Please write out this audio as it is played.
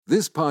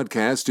This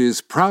podcast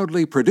is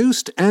proudly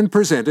produced and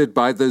presented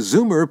by the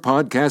Zoomer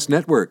Podcast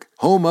Network,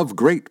 home of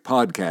great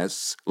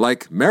podcasts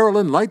like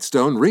Marilyn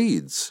Lightstone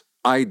Reads,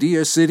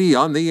 Idea City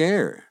on the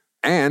Air,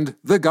 and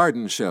The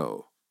Garden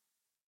Show.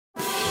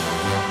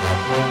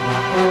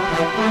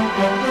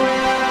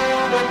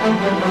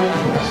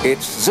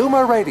 It's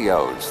Zoomer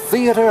Radio's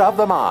Theater of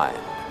the Mind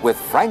with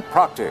Frank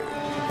Proctor.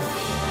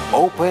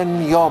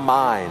 Open your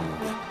mind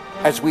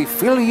as we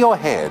fill your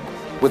head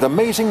with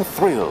amazing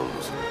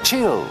thrills,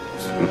 chills,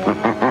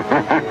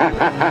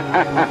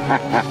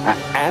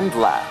 and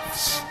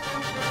laughs.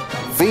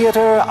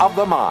 Theater of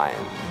the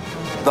Mind.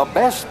 The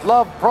best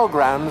love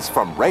programs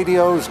from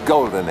radio's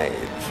golden age.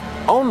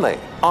 Only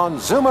on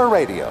Zoomer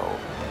Radio.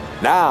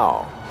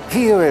 Now,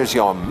 here is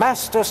your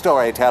master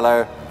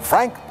storyteller,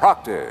 Frank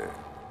Proctor.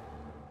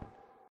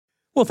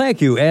 Well,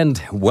 thank you,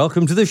 and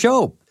welcome to the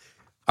show.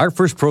 Our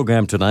first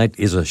program tonight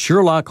is a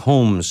Sherlock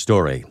Holmes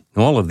story.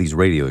 All of these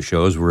radio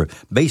shows were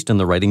based on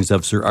the writings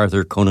of Sir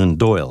Arthur Conan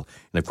Doyle,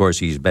 and of course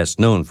he's best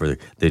known for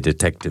the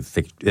detective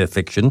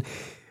fiction.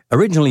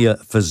 Originally a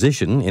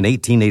physician, in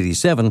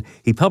 1887,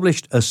 he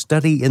published A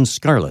Study in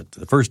Scarlet,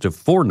 the first of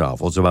 4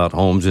 novels about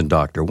Holmes and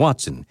Dr.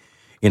 Watson.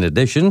 In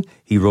addition,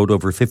 he wrote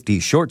over 50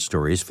 short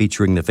stories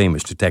featuring the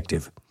famous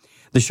detective.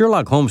 The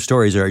Sherlock Holmes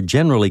stories are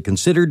generally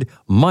considered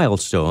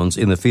milestones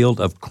in the field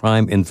of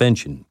crime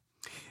invention.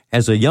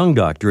 As a young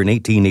doctor in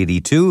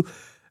 1882,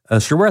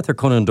 Sir Arthur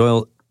Conan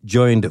Doyle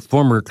joined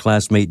former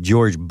classmate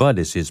George Budd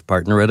as his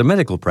partner at a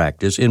medical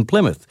practice in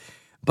Plymouth.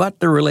 But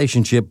the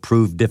relationship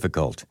proved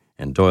difficult,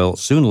 and Doyle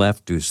soon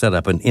left to set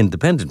up an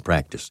independent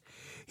practice.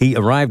 He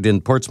arrived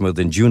in Portsmouth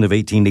in June of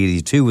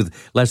 1882 with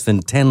less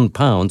than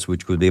 £10,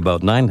 which would be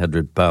about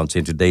 £900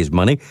 in today's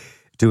money,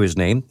 to his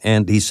name,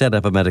 and he set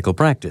up a medical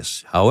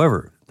practice.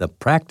 However, the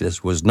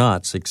practice was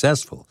not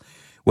successful.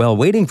 While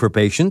waiting for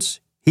patients,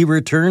 he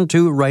returned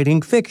to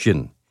writing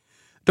fiction.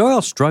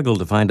 Doyle struggled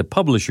to find a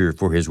publisher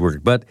for his work,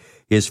 but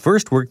his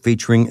first work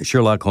featuring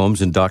Sherlock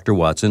Holmes and Dr.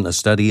 Watson, A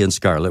Study in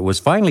Scarlet, was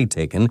finally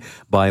taken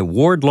by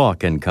Ward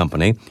Lock and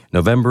Company,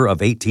 November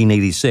of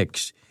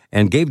 1886,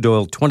 and gave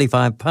Doyle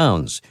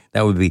 £25.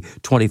 That would be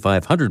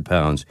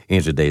 £2,500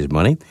 in today's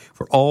money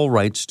for all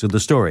rights to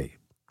the story.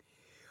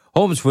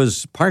 Holmes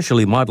was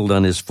partially modeled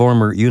on his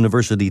former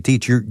university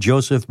teacher,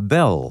 Joseph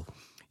Bell.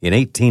 In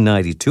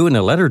 1892, in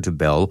a letter to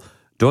Bell,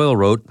 Doyle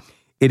wrote,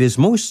 "It is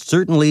most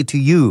certainly to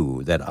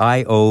you that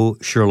I owe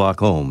Sherlock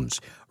Holmes,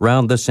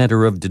 round the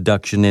center of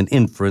deduction and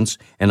inference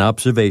and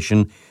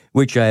observation,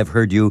 which I have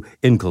heard you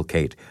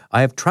inculcate. I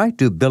have tried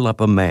to build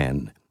up a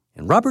man."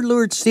 And Robert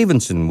Louis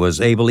Stevenson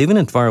was able, even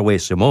in faraway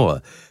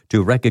Samoa,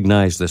 to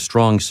recognize the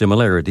strong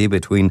similarity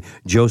between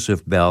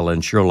Joseph Bell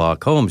and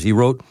Sherlock Holmes. He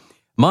wrote,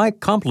 "My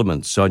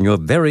compliments on your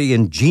very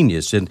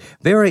ingenious and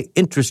very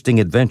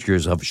interesting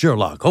adventures of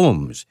Sherlock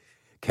Holmes.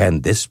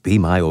 Can this be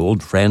my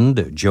old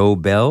friend, Joe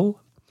Bell?"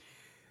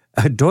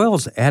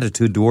 Doyle's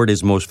attitude toward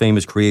his most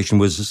famous creation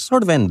was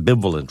sort of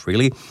ambivalent,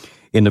 really.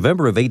 In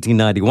November of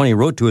 1891, he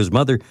wrote to his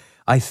mother,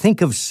 "I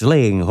think of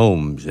slaying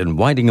Holmes and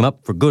winding him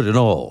up for good and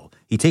all.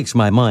 He takes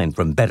my mind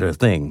from better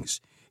things."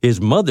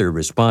 His mother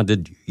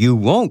responded, "You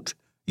won't,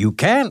 you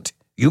can't,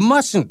 you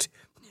mustn't."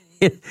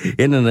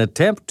 In an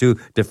attempt to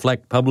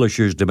deflect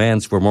publishers'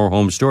 demands for more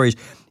Holmes stories,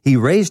 he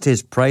raised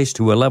his price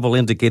to a level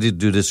indicated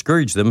to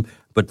discourage them,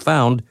 but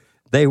found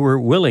they were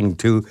willing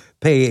to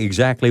pay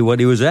exactly what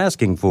he was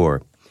asking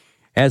for.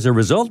 As a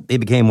result, he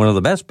became one of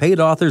the best-paid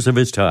authors of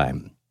his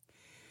time.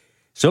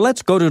 So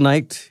let's go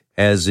tonight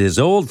as his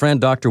old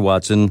friend Dr.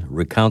 Watson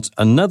recounts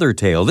another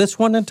tale, this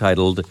one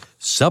entitled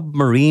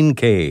Submarine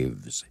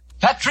Caves.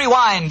 Petri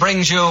Wine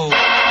brings you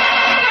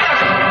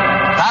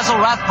Basil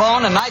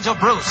Rathbone and Nigel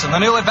Bruce in the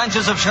new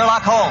adventures of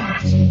Sherlock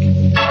Holmes.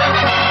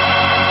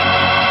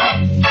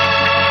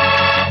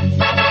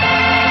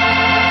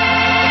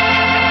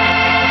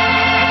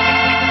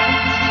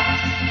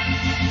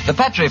 The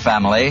Petri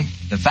family,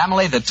 the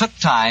family that took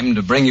time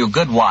to bring you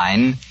good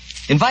wine,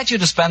 invite you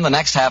to spend the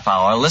next half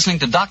hour listening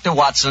to Dr.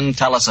 Watson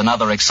tell us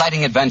another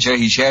exciting adventure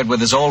he shared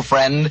with his old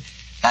friend,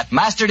 that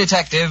master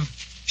detective,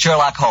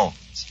 Sherlock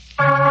Holmes.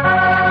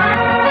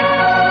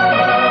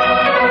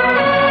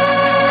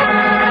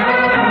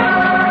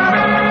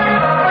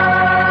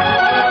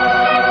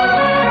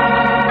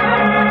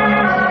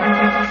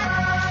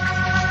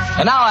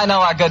 And now I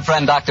know our good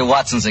friend Dr.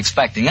 Watson's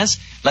expecting us.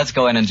 Let's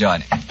go in and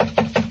join him.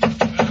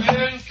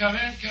 Come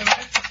in.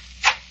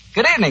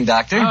 Good evening,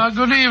 Doctor.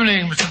 Good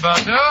evening, Mr.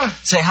 Bartow.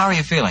 Say, how are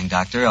you feeling,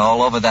 Doctor?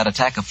 All over that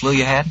attack of flu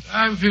you had?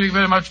 I'm feeling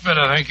very much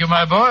better, thank you,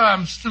 my boy.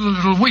 I'm still a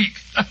little weak.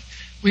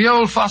 We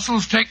old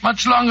fossils take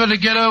much longer to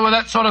get over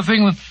that sort of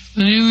thing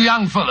than you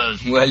young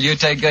fellows. Well, you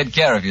take good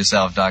care of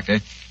yourself,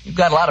 Doctor. You've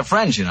got a lot of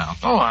friends, you know.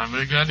 Oh, I'm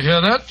very glad to hear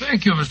that.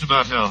 Thank you, Mr.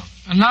 Bartow.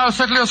 And now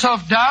settle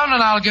yourself down,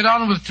 and I'll get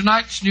on with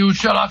tonight's new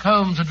Sherlock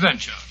Holmes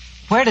adventure.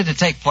 Where did it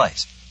take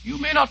place? You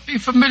may not be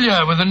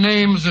familiar with the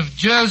names of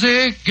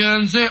Jersey,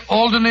 Guernsey,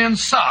 Alderney, and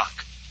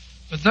Sark,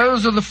 but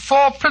those are the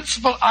 4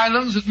 principal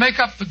islands that make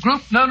up the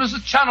group known as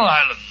the Channel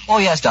Islands. Oh,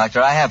 yes, Doctor,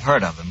 I have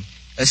heard of them.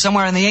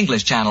 Somewhere in the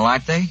English Channel,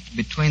 aren't they?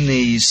 Between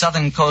the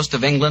southern coast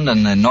of England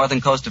and the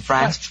northern coast of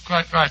France? That's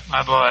quite right,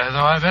 my boy,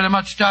 though I very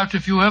much doubt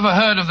if you ever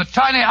heard of the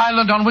tiny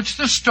island on which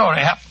this story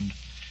happened.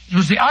 It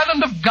was the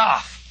island of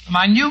Garth, a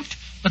minute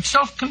but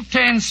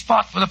self-contained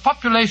spot with a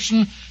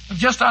population of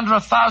just under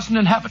 1,000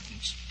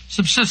 inhabitants,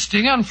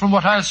 subsisting, and from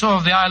what I saw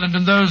of the island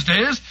in those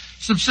days,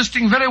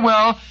 subsisting very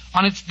well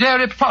on its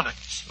dairy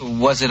products.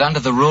 Was it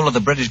under the rule of the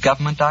British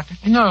government, Doctor?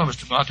 No,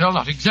 Mr. Bartell,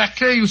 not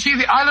exactly. You see,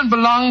 the island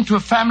belonged to a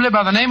family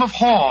by the name of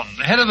Horn.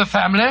 The head of the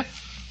family,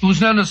 who was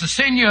known as the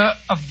Seigneur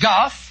of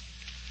Garth,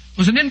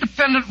 was an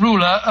independent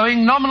ruler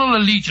owing nominal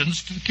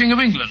allegiance to the King of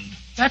England.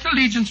 That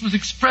allegiance was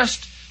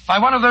expressed by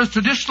one of those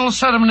traditional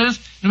ceremonies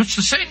in which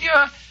the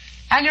Seigneur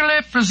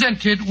annually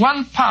presented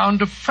 1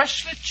 pound of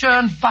freshly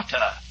churned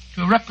butter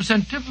to a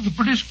representative of the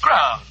British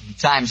Crown.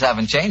 Times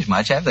haven't changed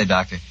much, have they,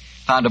 Doctor?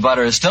 Pound of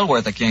butter is still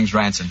worth a king's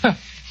ransom.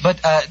 But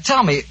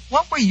tell me,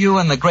 what were you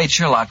and the great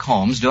Sherlock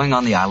Holmes doing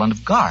on the island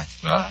of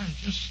Garth? Well,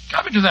 just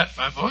coming to that,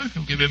 my boy, if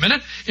you'll give me a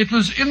minute. It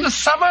was in the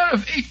summer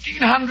of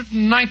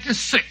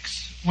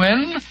 1896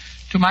 when,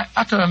 to my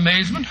utter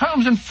amazement,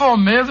 Holmes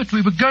informed me that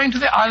we were going to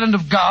the island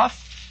of Garth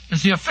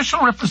as the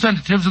official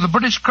representatives of the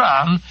British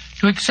Crown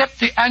to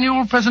accept the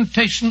annual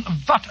presentation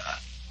of butter.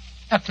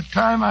 At the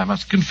time, I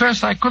must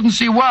confess, I couldn't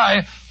see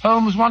why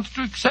Holmes wanted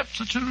to accept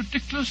such a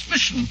ridiculous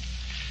mission.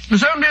 It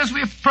was only as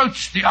we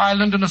approached the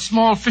island in a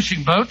small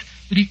fishing boat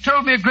that he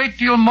told me a great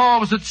deal more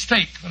was at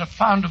stake than a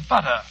pound of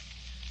butter.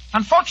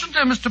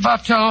 Unfortunately, Mr.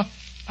 Bartell,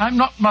 I'm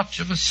not much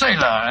of a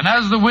sailor, and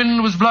as the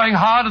wind was blowing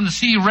hard and the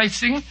sea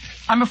racing,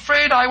 I'm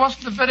afraid I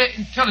wasn't a very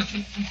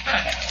intelligent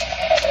companion.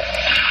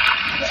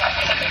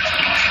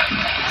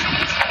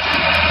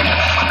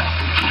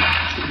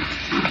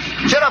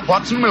 Cheer up,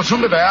 Watson. We'll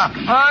soon be there.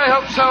 I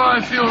hope so.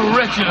 I feel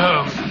wretched,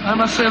 Holmes. I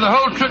must say the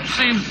whole trip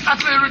seems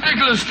utterly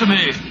ridiculous to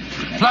me.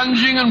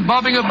 Plunging and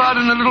bobbing about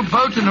in a little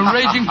boat in a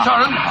raging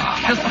torrent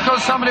just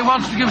because somebody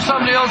wants to give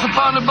somebody else a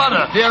pound of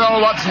butter. Dear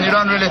old Watson, you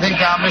don't really think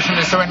our mission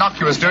is so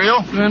innocuous, do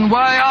you? Then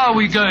why are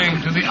we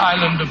going to the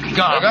island of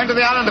Garth? We're going to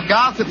the island of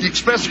Garth at the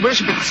express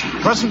wish of its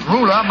present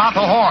ruler,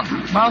 Martha Horn.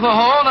 Martha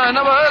Horn? I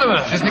never heard of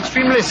her. She's an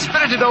extremely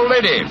spirited old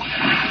lady,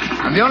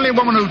 and the only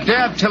woman who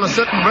dared tell a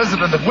certain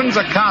resident of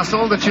Windsor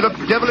Castle that she looked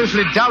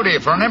devilishly dowdy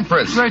for an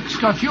empress. Great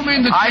Scott, you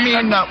mean that... I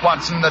mean,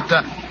 Watson, that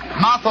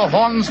Martha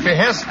Horn's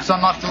behests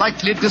are not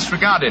lightly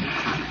disregarded.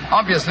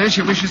 Obviously,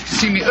 she wishes to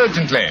see me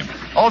urgently.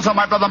 Also,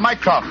 my brother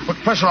Mycroft put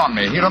pressure on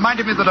me. He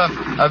reminded me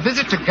that a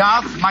visit to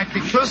Garth might be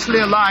closely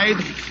allied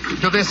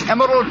to this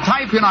emerald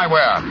tie pin I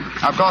wear.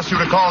 Of course, you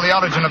recall the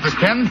origin of this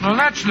pin? Well,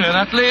 naturally.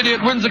 That lady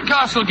at Windsor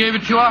Castle gave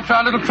it to you after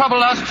our little trouble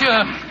last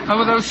year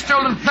over those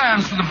stolen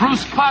plans for the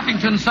Bruce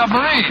Partington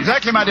submarine.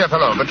 Exactly, my dear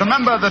fellow. But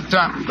remember that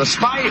the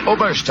spy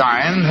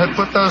Oberstein had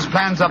put those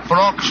plans up for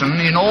auction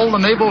in all the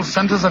naval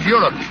centers of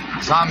Europe.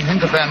 Some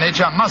hint of their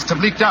nature must have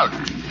leaked out.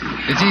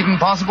 It's even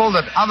possible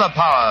that other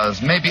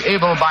powers may be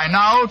able by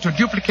now to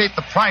duplicate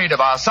the pride of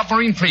our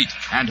submarine fleet.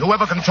 And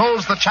whoever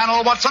controls the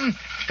channel, Watson,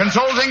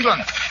 controls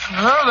England.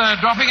 Well, they're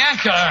dropping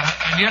anchor,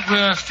 and yet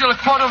we're still a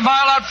quarter of a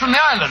mile out from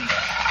the island.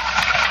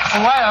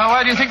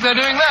 Why do you think they're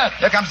doing that?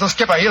 Here comes the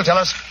skipper. He'll tell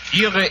us.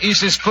 Here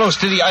is as close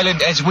to the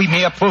island as we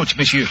may approach,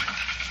 monsieur.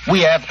 We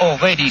have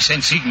already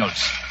sent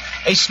signals.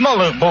 A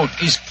smaller boat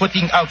is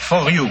putting out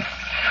for you.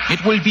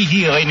 It will be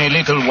here in a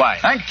little while.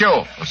 Thank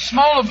you. A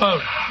smaller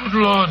boat? Good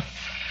Lord.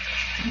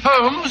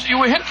 Holmes, you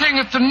were hinting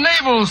at the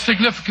naval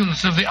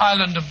significance of the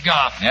island of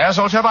Garth. Yes,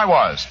 old chap, I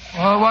was.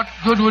 Well, what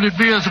good would it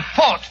be as a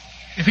port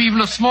if even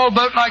a small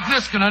boat like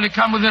this can only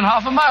come within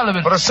half a mile of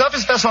it? For a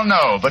surface vessel,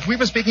 no. But we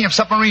were speaking of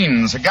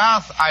submarines.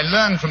 Garth, I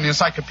learned from the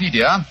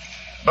encyclopedia,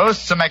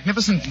 boasts a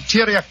magnificent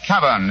interior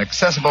cavern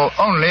accessible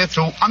only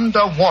through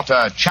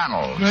underwater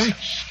channels. Great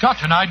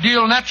Scott, an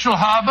ideal natural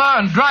harbor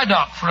and dry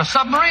dock for a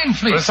submarine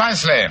fleet.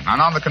 Precisely.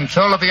 And on the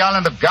control of the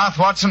island of Garth,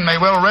 Watson, may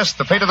well rest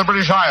the fate of the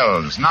British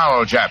Isles. Now,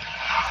 old chap,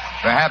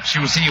 perhaps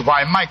you see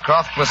why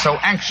Mycroft was so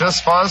anxious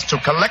for us to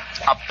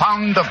collect a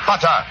pound of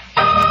butter.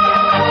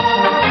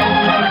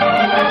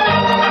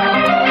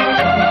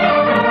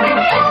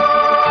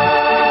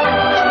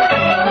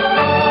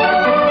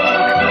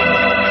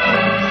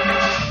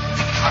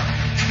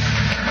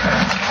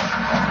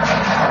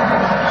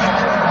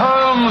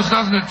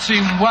 Doesn't it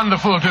seem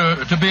wonderful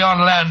to be on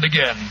land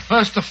again?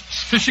 First the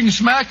fishing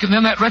smack, and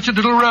then that wretched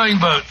little rowing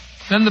boat.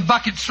 Then the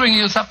bucket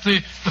swinging us up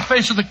the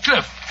face of the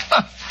cliff.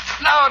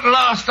 Now at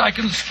last I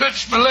can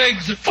stretch my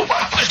legs.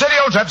 Steady,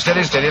 old chap,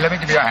 steady. Let me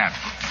give you a hand.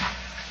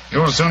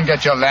 You'll soon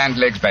get your land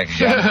legs back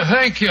again.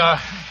 Thank you.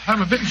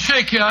 I'm a bit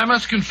shaky, I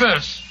must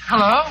confess.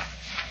 Hello?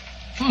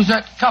 Who's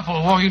that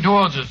couple walking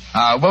towards us?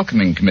 Our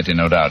welcoming committee,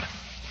 no doubt.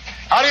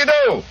 How do you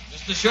do?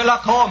 Mr.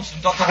 Sherlock Holmes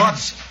and Dr.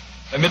 Watson.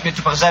 Permit me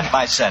to present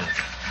myself.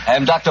 I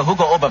am Dr.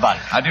 Hugo Oberwald.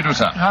 How do you do,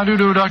 sir? How do you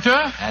do,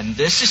 Doctor? And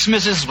this is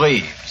Mrs.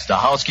 Reeves, the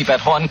housekeeper at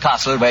Horn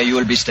Castle, where you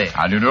will be staying.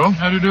 How do you do?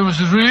 How do you do,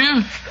 Mrs.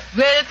 Reeves?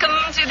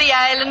 Welcome to the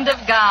island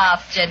of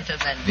Garth,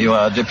 gentlemen. We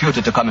were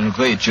deputed to come and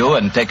greet you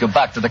and take you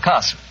back to the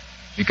castle.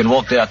 We can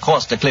walk there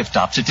across the cliff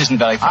tops. It isn't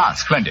very far. Ah,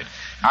 splendid.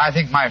 I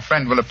think my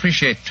friend will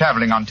appreciate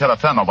traveling on terra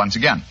firma once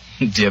again.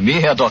 Dear me,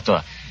 Herr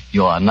Doctor,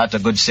 you are not a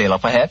good sailor,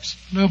 perhaps?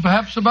 No,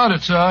 perhaps about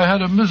it, sir. I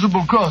had a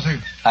miserable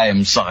crossing. I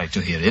am sorry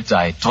to hear it.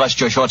 I trust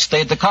your short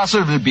stay at the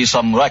castle will be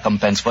some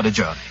recompense for the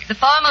journey. The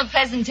formal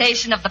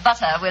presentation of the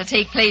butter will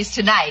take place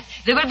tonight.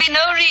 There will be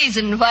no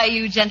reason why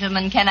you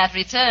gentlemen cannot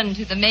return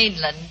to the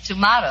mainland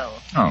tomorrow.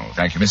 Oh,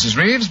 thank you, Mrs.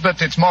 Reeves,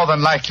 but it's more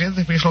than likely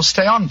that we shall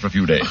stay on for a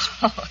few days.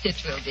 Oh,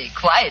 it will be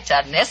quite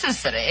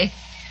unnecessary.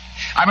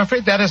 I'm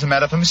afraid that is a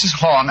matter for Mrs.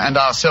 Horn and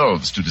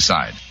ourselves to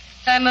decide.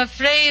 I'm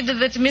afraid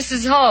that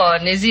Mrs.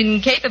 Horn is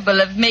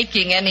incapable of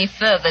making any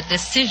further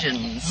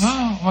decisions.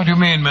 Oh, what do you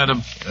mean,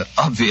 madam?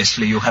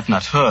 Obviously, you have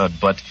not heard,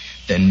 but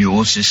the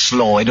news is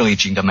slow in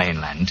reaching the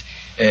mainland.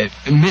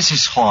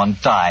 Mrs. Horn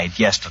died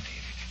yesterday.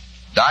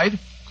 Died?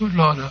 Good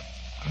Lord, a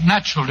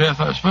natural death,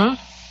 I suppose.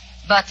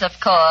 But, of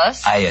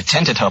course, I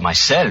attended her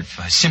myself,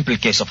 a simple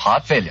case of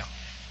heart failure.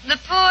 the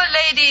poor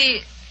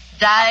lady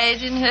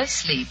died in her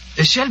sleep.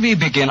 Shall we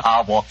begin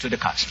our walk to the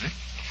castle?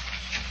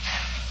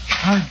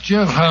 By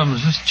Jove,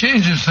 Holmes, this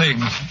changes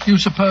things. You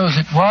suppose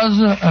it was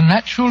a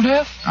natural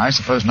death? I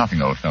suppose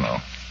nothing, old fellow.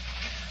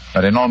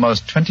 But in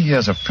almost 20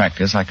 years of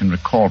practice, I can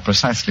recall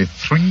precisely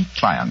 3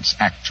 clients,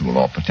 actual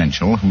or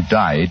potential, who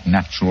died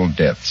natural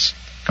deaths.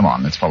 Come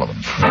on, let's follow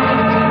them.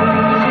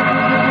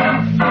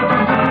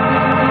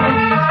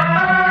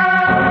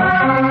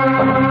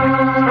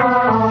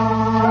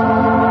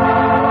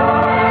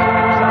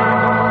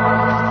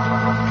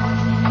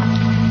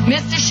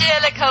 Mr.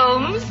 Sherlock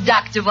Holmes,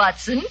 Dr.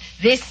 Watson,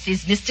 this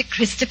is Mr.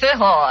 Christopher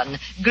Horn,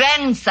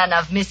 grandson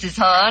of Mrs.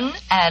 Horn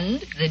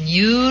and the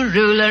new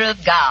ruler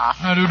of Garth.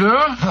 How do you do?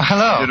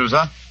 Hello. Did you,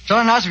 sir?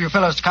 Jolly nice of you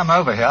fellows to come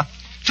over here.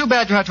 Too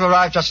bad you had to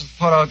arrive just as the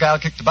poor old gal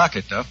kicked the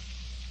bucket, though.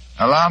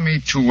 Allow me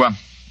to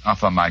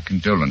offer my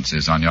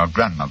condolences on your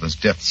grandmother's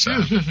death, sir.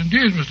 Yes, yes,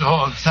 indeed, Mr.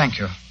 Horn. Thank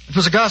you. It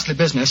was a ghastly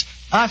business.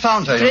 I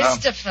found her, you know.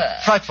 Christopher.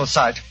 Frightful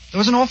sight. There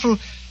was an awful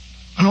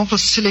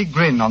silly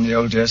grin on the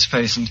old dear's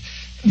face, and...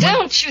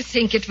 Don't you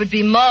think it would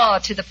be more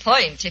to the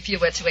point if you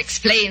were to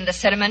explain the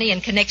ceremony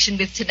in connection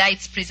with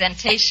tonight's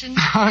presentation?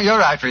 You're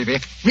right,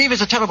 Reeve. Reeve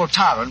is a terrible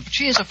tyrant, but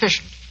she is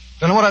efficient.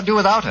 Don't know what I'd do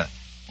without her.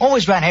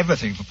 Always ran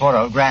everything for poor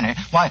old Granny.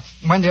 Why,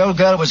 when the old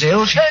girl was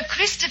ill, she...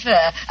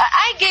 Christopher,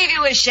 I gave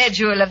you a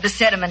schedule of the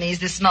ceremonies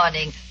this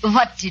morning.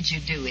 What did you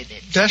do with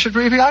it? Dash it,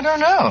 Reeve, I don't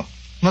know.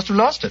 Must have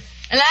lost it.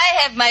 And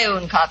I have my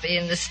own copy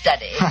in the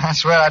study. I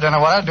swear I don't know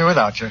what I'd do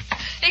without you.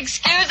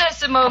 Excuse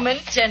us a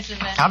moment,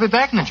 gentlemen. I'll be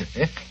back in a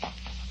jiffy.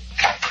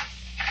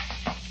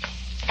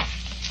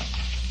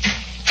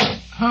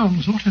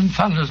 Holmes, what in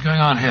thunder's going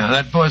on here?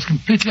 That boy's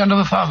completely under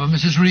the thumb of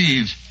Mrs.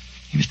 Reeves.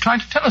 He was trying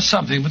to tell us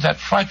something, but that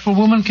frightful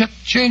woman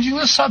kept changing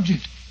the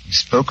subject. He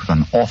spoke of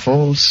an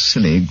awful,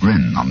 silly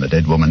grin on the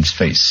dead woman's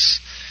face.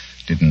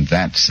 Didn't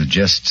that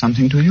suggest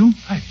something to you?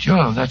 By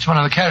Jove, that's one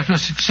of the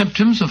characteristic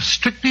symptoms of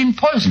strychnine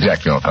poisoning.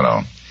 Exactly, old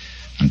fellow.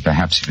 And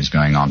perhaps he was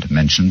going on to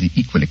mention the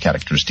equally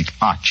characteristic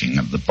arching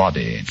of the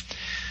body.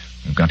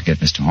 We've got to get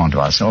Mr. Horn to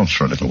ourselves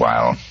for a little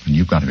while, and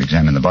you've got to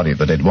examine the body of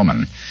the dead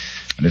woman.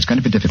 And it's going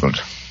to be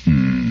difficult.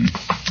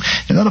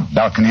 Is that a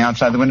balcony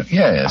outside the window?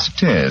 Yes,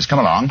 it is. Come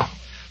along.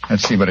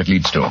 Let's see what it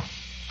leads to.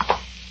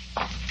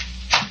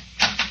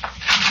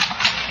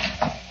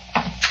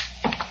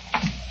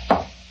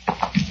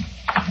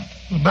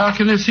 The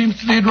balcony seems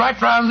to lead right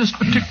round this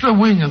particular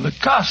wing of the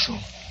castle.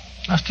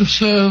 Must have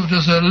served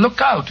as a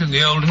lookout in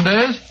the olden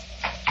days.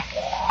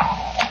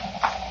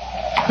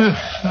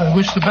 I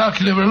wish the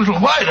balcony were a little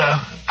wider.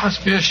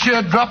 Must be a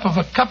sheer drop of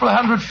a couple of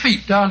 100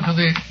 feet down to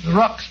the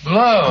rocks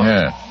below.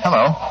 Yeah.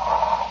 Hello.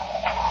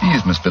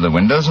 These must be the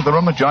windows of the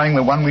room adjoining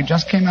the one we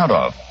just came out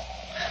of.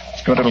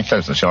 Let's go a little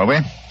closer, shall we?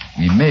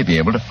 We may be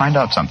able to find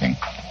out something.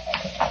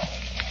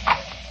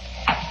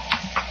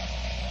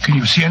 Can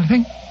you see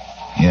anything?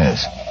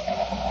 Yes.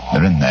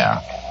 They're in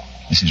there.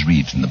 Mrs.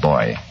 Reeves and the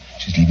boy.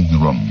 She's leaving the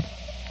room.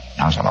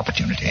 Now's our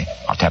opportunity.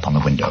 I'll tap on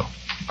the window.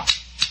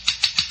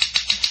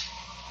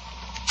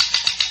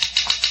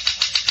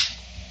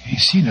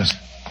 He's seen us.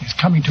 He's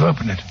coming to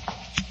open it.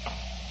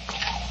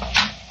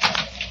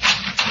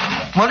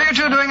 What are you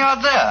two doing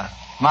out there?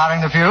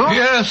 Admiring the view?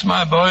 Yes,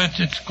 my boy,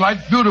 it's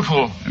quite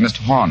beautiful. Mr.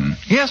 Horn.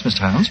 Yes, Mr.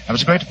 Holmes. I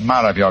was a great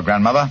admirer of your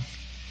grandmother.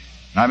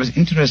 And I was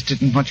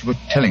interested in what you were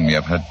telling me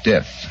of her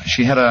death.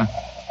 She had a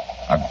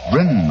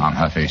grin on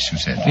her face, you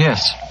said.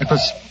 Yes, it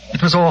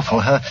was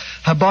awful.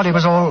 Her body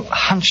was all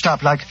hunched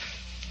up like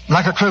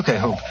a croquet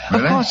hoop.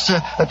 Really? Of course,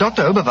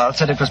 Dr. Oberwald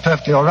said it was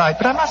perfectly all right,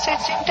 but I must say it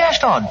seemed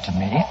dashed odd to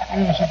me.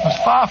 Yes, it was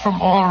far from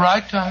all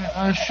right,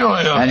 I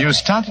assure you. And you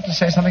started to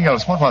say something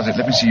else. What was it?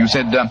 Let me see. You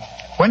said,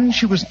 when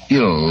she was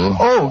ill...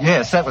 Oh,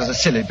 yes, that was a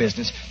silly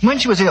business. When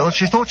she was ill,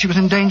 she thought she was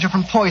in danger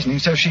from poisoning,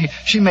 so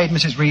she made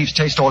Mrs. Reeves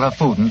taste all her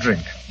food and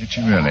drink. Did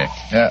she really?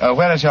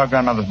 Where is your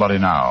grandmother's body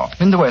now?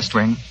 In the West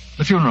Wing.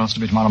 The funeral's to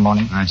be tomorrow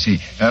morning. I see.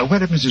 Where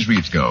did Mrs.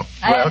 Reeves go?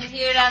 I'm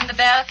here on the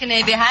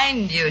balcony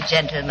behind you,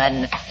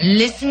 gentlemen,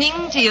 listening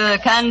to your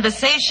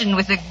conversation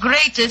with the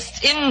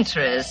greatest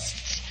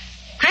interest.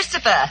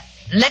 Christopher,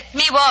 let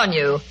me warn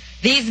you.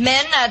 These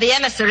men are the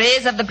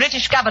emissaries of the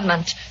British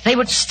government. They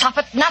would stop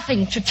at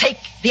nothing to take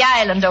the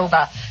island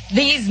over.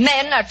 These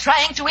men are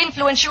trying to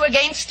influence you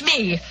against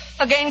me,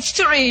 against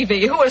Reeve,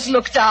 who has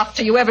looked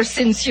after you ever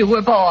since you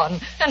were born,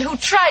 and who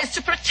tries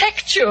to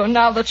protect you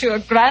now that your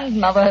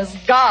grandmother has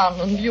gone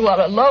and you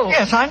are alone.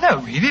 Yes, I know,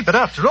 Reeve, but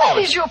after all...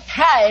 That is your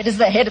pride as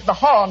the head of the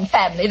Horn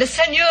family, the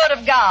Seigneur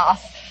of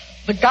Garth.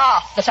 The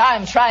Garth that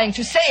I'm trying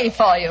to save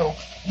for you.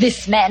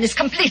 This man is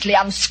completely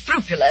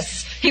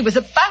unscrupulous. He was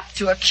about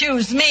to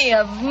accuse me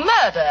of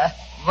murder.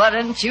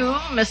 Weren't you,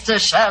 Mr.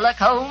 Sherlock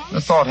Holmes?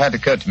 The thought had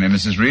occurred to me,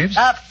 Mrs. Reeves.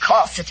 Of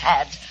course it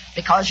had,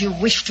 because you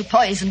wished to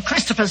poison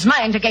Christopher's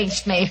mind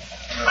against me.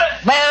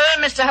 Well,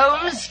 Mr.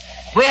 Holmes,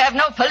 we have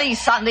no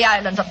police on the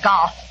island of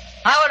Garth.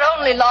 Our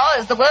only law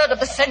is the word of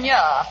the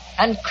Seigneur,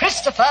 and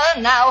Christopher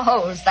now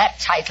holds that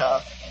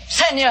title.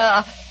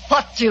 Seigneur,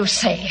 what do you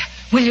say?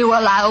 Will you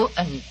allow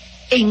an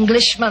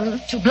Englishman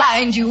to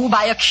blind you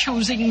by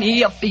accusing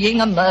me of being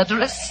a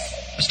murderess?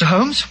 Mr.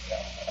 Holmes,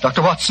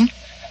 Dr. Watson,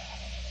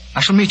 I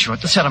shall meet you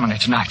at the ceremony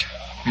tonight.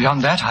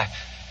 Beyond that,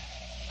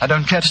 I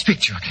don't care to speak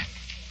to you again.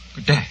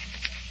 Good day.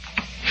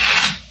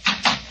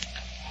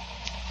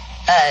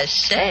 A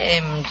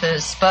shame to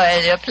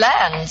spoil your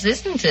plans,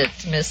 isn't it,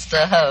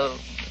 Mr.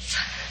 Holmes?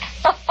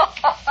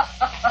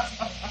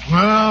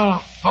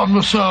 Well, on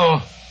the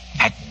soul.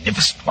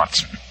 Magnificent,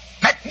 Watson.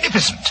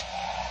 Magnificent.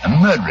 A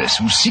murderess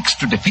who seeks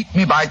to defeat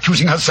me by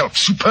accusing herself.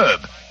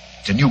 Superb.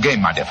 It's a new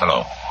game, my dear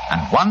fellow,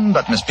 and one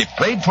that must be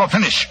played to a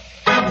finish.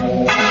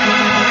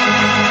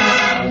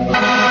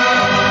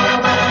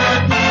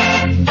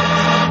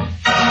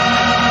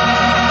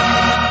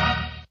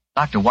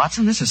 Dr.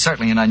 Watson, this is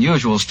certainly an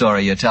unusual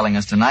story you're telling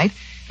us tonight.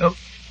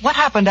 What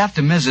happened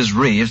after Mrs.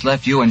 Reeves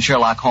left you and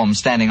Sherlock Holmes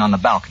standing on the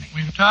balcony?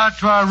 We retired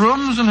to our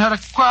rooms and had a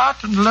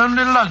quiet and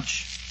lonely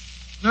lunch.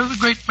 Though the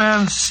great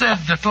man said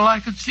little, I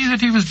could see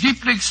that he was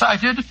deeply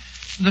excited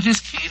and that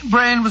his keen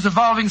brain was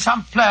evolving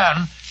some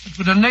plan that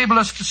would enable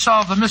us to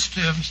solve the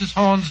mystery of Mrs.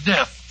 Horne's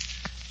death.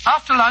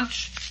 After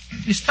lunch,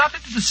 we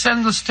started to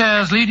descend the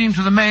stairs leading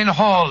to the main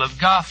hall of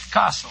Garth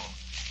Castle.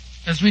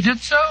 As we did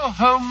so,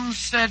 Holmes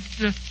said...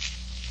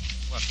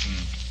 Watson,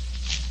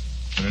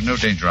 we're in no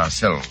danger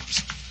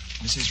ourselves.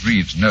 Mrs.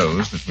 Reeves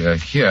knows that we're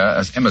here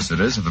as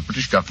emissaries of the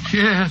British government.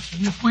 Yes,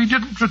 and if we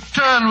didn't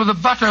return with the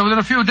butter within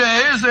a few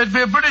days, there'd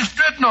be a British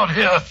dreadnought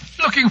here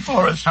looking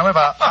for us.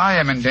 However, I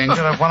am in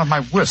danger of one of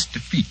my worst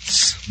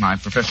defeats. My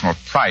professional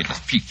pride is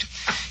piqued.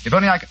 If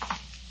only I could...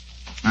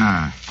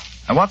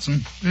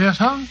 Watson. Yes,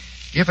 Holmes?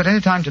 If at any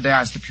time today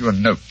I slip you a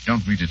note,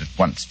 don't read it at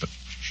once, but...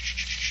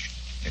 Shh.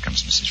 Here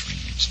comes Mrs.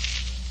 Reeves.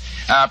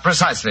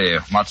 Precisely,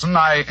 Watson.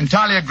 I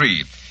entirely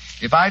agree.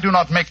 If I do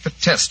not make the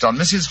test on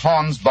Mrs.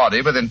 Horne's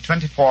body within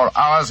 24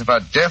 hours of her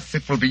death,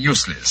 it will be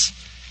useless.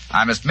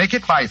 I must make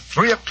it by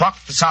 3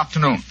 o'clock this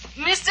afternoon.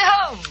 Mr.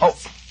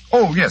 Holmes.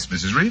 Oh, yes,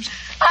 Mrs. Reeves.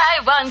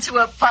 I want to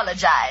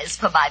apologize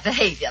for my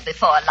behavior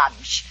before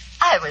lunch.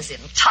 I was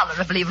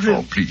intolerably rude.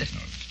 Oh, please,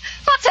 no.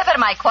 Whatever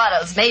my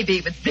quarrels may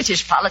be with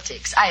British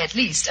politics, I at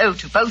least owe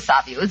to both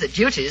of you the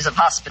duties of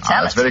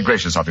hospitality. That's very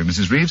gracious of you,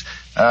 Mrs. Reeves.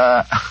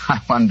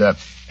 I wonder,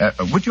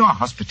 would your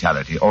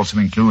hospitality also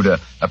include a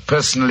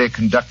personally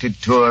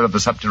conducted tour of the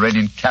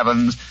subterranean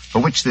caverns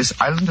for which this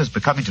island has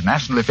become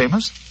internationally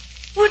famous?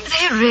 Would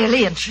they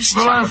really interest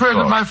you? Well, I'm afraid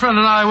that my friend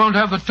and I won't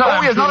have the time.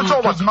 Oh, yes, not at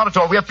all, Watson, not at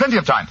all. We have plenty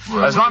of time,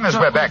 as long as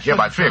we're back here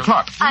by 3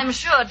 o'clock. I'm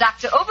sure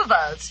Dr.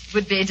 Oberwald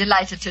would be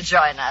delighted to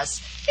join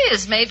us. He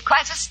has made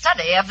quite a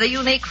study of the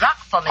unique rock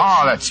formation.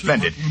 Oh, that's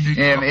splendid.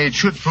 It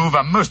should prove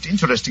a most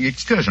interesting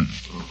excursion.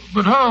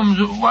 But, Holmes,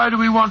 why do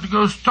we want to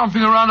go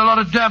stomping around a lot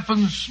of damp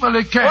and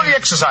smelly caves? Well, the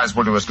exercise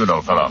will do us good,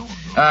 old fellow.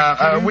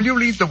 Will you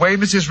lead the way,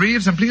 Mrs.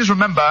 Reeves? And please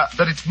remember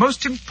that it's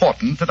most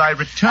important that I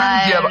return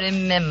here... I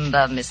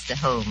remember, Mr.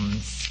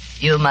 Holmes.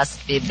 You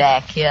must be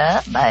back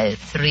here by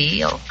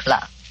 3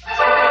 o'clock.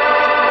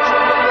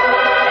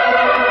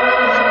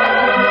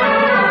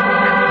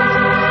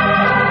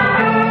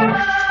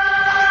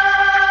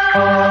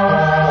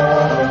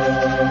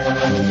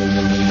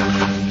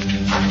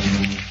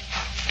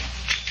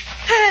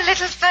 A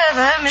little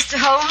further, Mr.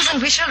 Holmes,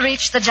 and we shall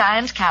reach the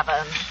giant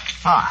cavern.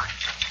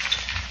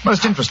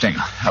 Most interesting.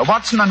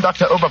 Watson and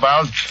Dr.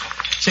 Oberwald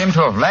seem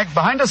to have lagged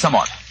behind us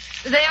somewhat.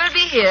 They will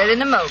be here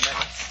in a moment.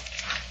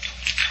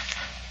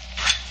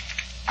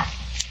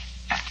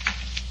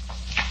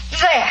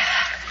 There.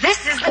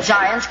 This is the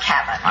giant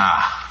cavern.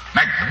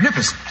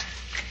 Magnificent.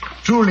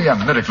 Truly a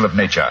miracle of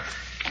nature.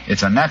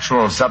 It's a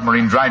natural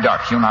submarine dry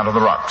dock hewn out of the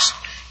rocks.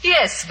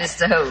 Yes,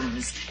 Mr.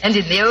 Holmes. And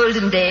in the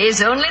olden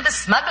days, only the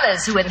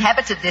smugglers who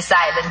inhabited this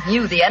island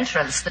knew the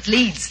entrance that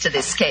leads to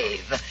this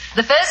cave.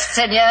 The first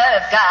seigneur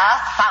of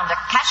Garth found a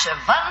cache of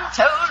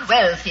untold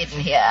wealth hidden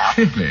here.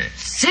 Really?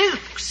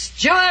 Silks,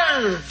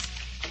 jewels.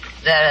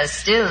 There are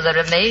still the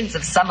remains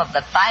of some of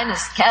the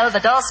finest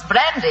Calvados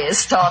brandy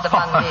stored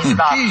among these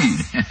rocks.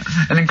 Indeed.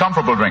 An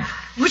incomparable drink.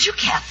 Would you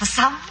care for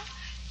some?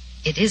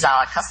 It is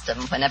our custom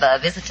whenever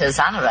visitors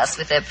honor us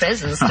with their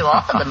presence to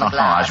offer them a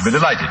glass. I should be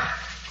delighted.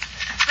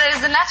 There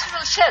is a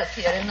natural shelf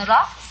here in the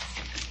rocks.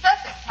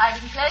 Perfect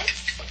hiding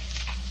place.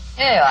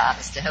 Here you are,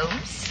 Mr.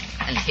 Holmes.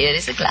 And here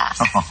is a glass.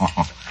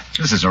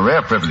 This is a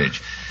rare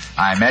privilege.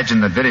 I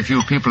imagine that very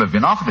few people have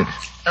been offered it.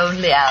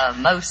 Only our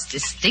most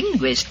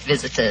distinguished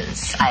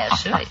visitors, I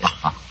assure you.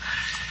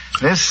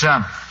 This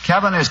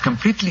cabin is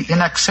completely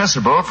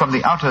inaccessible from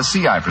the outer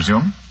sea, I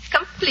presume.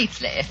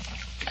 Completely.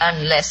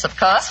 Unless, of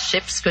course,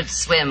 ships could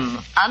swim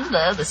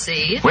under the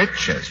sea.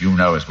 Which, as you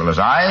know as well as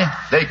I,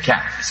 they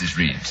can, Mrs.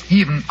 Reeves.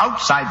 Even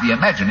outside the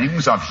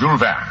imaginings of Jules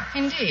Verne.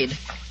 Indeed.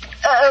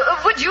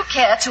 Would you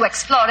care to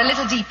explore a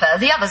little deeper?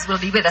 The others will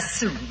be with us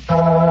soon.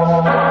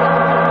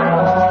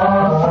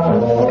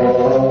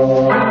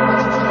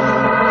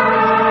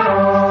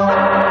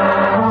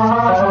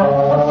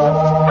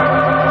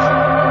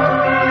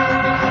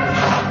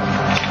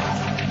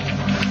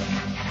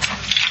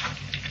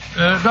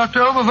 Dr.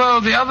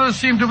 Overveld, the others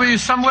seem to be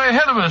some way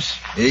ahead of us.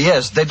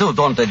 Yes, they do,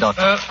 don't they,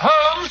 Doctor?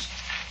 Holmes!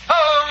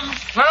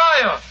 Holmes! Where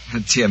are you?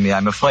 Dear me,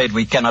 I'm afraid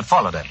we cannot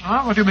follow them.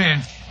 Huh? What do you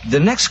mean? The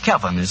next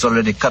cavern is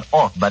already cut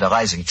off by the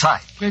rising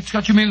tide. Great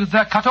Scott, you mean that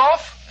they're cut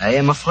off? I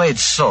am afraid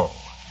so.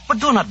 But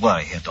do not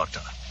worry here,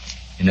 Doctor.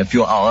 In a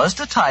few hours,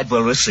 the tide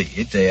will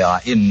recede. They are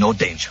in no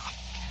danger.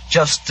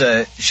 Just,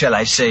 shall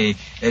I say,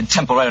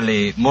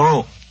 temporarily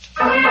marooned.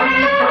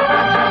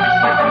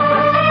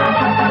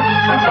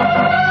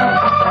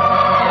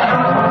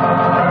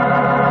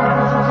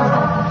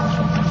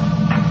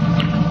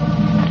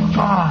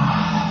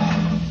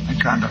 I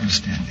can't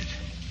understand it.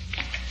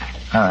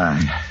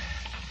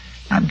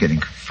 I'm getting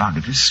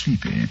confoundedly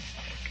sleepy.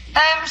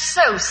 I'm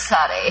so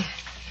sorry.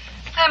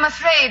 I'm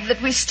afraid that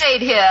we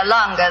stayed here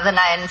longer than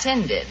I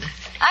intended.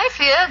 I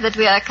fear that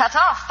we are cut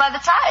off by the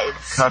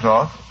tides. Cut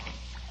off?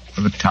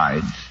 For the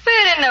tide?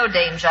 We're in no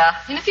danger.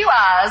 In a few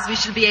hours, we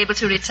shall be able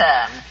to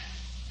return.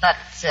 But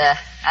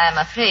I'm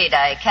afraid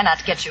I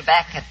cannot get you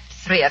back at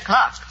 3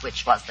 o'clock,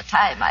 which was the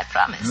time I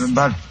promised.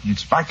 But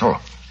it's vital.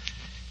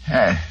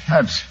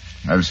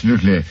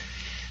 Absolutely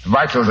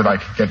vital that I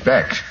get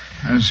back.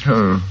 I'm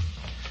so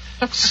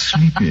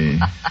sleepy.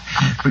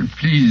 But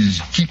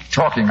please, keep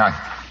talking. I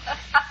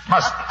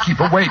must keep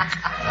awake.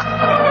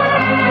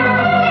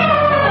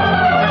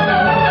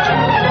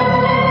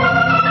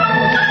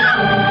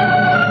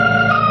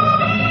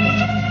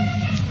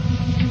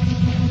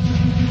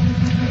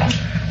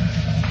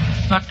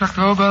 But,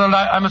 Dr. Overveld,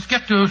 I must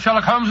get to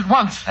Sherlock Holmes at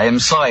once. I am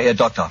sorry,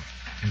 Doctor,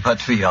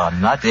 but we are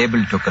not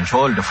able to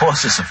control the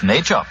forces of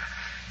nature.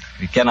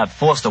 We cannot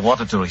force the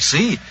water to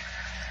recede.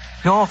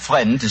 Your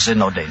friend is in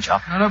no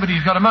danger. No, but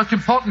he's got a most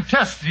important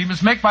test that he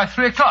must make by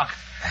 3 o'clock.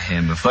 I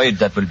am afraid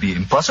that will be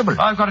impossible.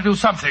 I've got to do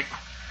something.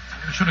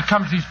 I should have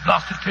come to these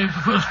blasted caves in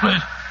the first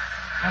place.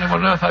 I don't know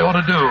what on earth I ought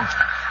to do.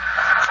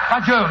 By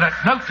Jove, that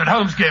note that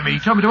Holmes gave me, he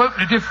told me to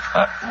open it if...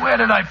 where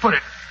did I put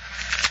it?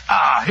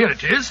 Ah, here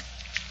it is.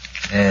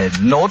 A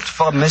note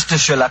from Mr.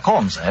 Sherlock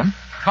Holmes, eh?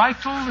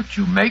 Vital that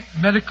you make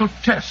medical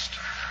test.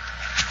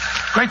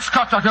 Great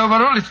Scott, Dr.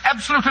 Overall, it's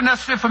absolutely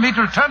necessary for me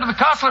to return to the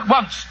castle at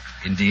once.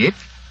 Indeed.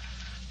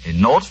 A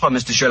note from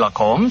Mr. Sherlock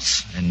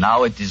Holmes, and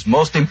now it is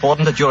most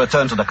important that you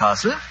return to the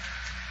castle.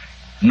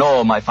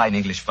 No, my fine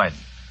English friend.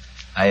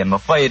 I am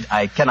afraid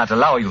I cannot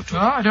allow you to. Oh,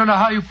 I don't know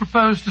how you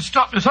propose to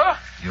stop me, sir.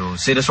 You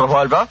see this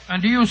revolver?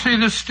 And do you see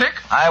this stick?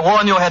 I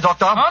warn you, Herr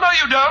Doctor. Oh, no,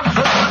 you don't.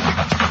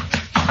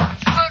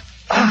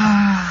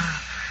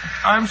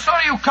 I'm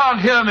sorry you can't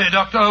hear me,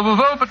 Dr.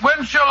 Overveld, but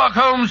when Sherlock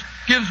Holmes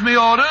gives me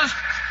orders,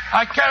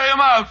 I carry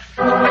them out.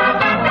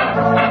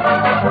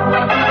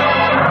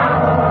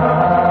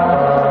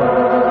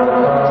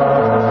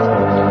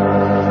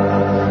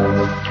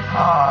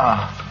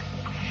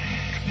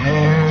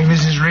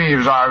 Mrs.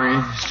 Reeves, are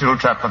we still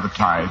trapped by the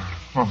tide?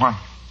 Well,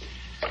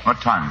 what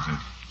time is it?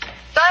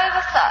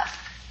 5 o'clock.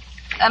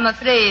 I'm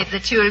afraid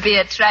that you will be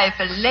a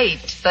trifle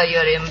late for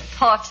your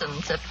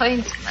important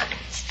appointment.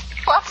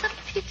 What a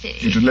pity.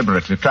 You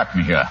deliberately trapped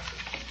me here.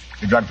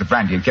 You drugged the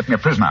brandy and kept me a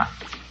prisoner.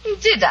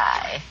 Did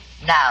I?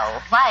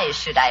 Now, why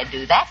should I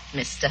do that,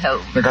 Mr.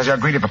 Holmes? Because you're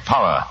greedy for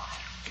power.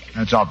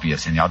 It's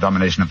obvious in your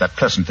domination of that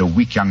pleasant though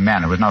weak young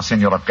man who is now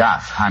Senor of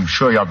Garth. I'm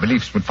sure your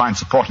beliefs would find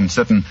support in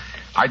certain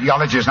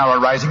ideologies now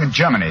arising in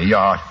Germany.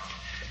 Your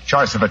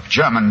choice of a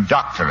German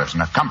doctor as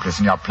an accomplice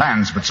in your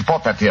plans would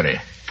support that theory.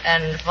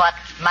 And what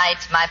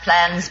might my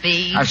plans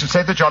be? I should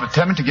say that you're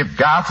determined to give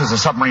Garth as a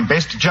submarine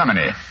base to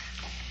Germany.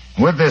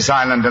 With this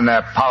island in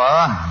their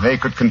power, they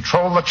could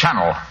control the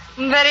channel.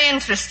 Very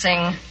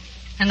interesting.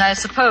 And I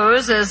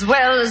suppose, as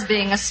well as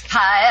being a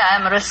spy,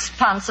 I'm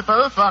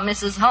responsible for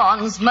Mrs.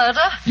 Horn's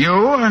murder?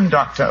 You and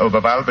Dr.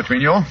 Overveld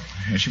between you.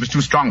 She was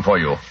too strong for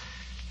you. You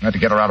had to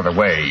get her out of the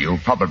way. You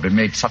probably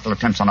made subtle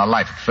attempts on her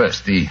life at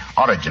first, the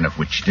origin of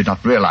which you did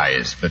not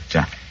realize, but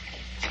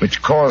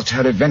which caused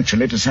her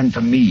eventually to send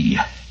for me.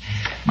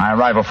 My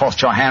arrival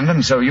forced your hand,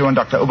 and so you and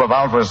Dr.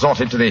 Overveld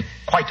resorted to the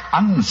quite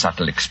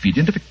unsubtle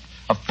expedient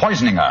of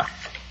poisoning her.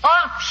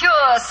 All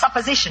pure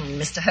supposition,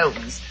 Mr.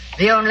 Holmes.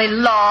 The only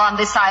law on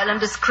this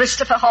island is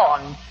Christopher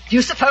Horn. Do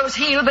you suppose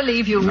he'll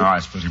believe you? No, I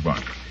suppose he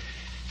won't.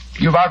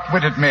 You've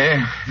outwitted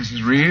me,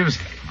 Mrs. Reeves.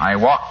 I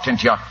walked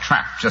into your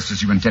trap just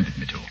as you intended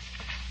me to.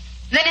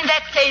 Then in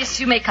that case,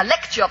 you may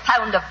collect your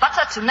pound of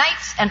butter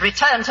tonight and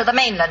return to the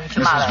mainland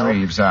tomorrow. Mrs.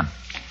 Reeves,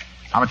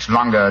 how much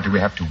longer do we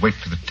have to wait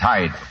for the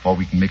tide before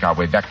we can make our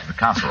way back to the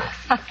castle?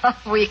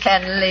 We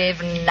can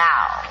leave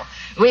now.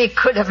 We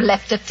could have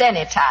left at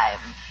any time.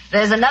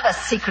 There's another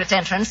secret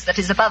entrance that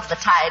is above the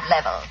tide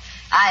level.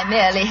 I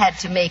merely had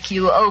to make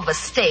you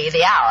overstay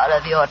the hour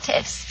of your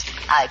test.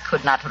 I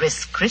could not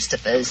risk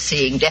Christopher's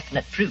seeing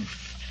definite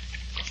proof.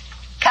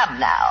 Come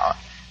now.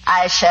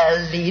 I shall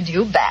lead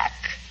you back.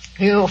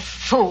 You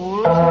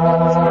fool.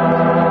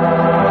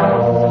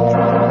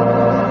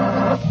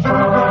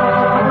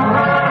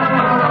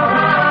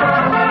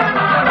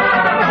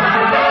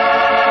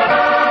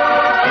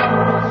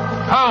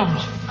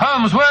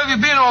 Holmes, where have you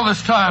been all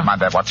this time?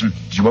 Mind there, Watson.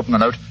 Did you open the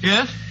note?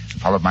 Yes.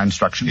 Followed my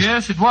instructions?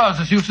 Yes, it was,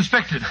 as you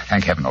suspected.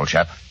 Thank heaven, old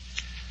chap.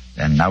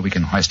 Then now we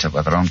can hoist her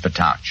with our own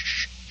petard.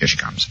 Shh. Here she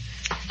comes.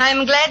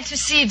 I'm glad to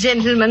see,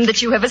 gentlemen,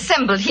 that you have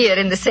assembled here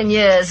in the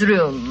seigneur's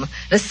room.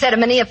 The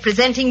ceremony of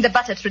presenting the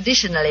butter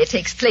traditionally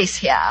takes place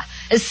here.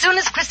 As soon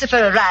as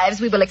Christopher arrives,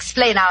 we will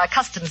explain our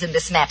customs in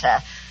this matter.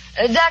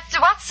 Dr.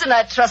 Watson,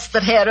 I trust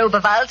that Herr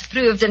Oberwald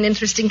proved an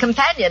interesting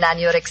companion on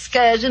your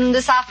excursion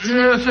this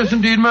afternoon. Yes,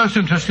 indeed, most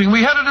interesting.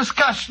 We had a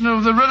discussion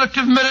of the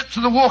relative merits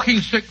of the walking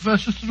stick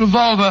versus the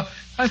revolver.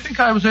 I think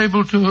I was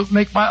able to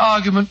make my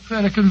argument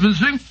fairly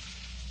convincing.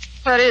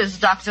 Where is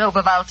Dr.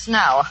 Oberwald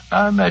now?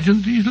 I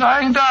imagine he's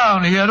lying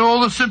down. He had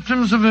all the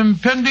symptoms of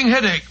impending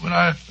headache when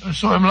I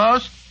saw him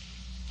last.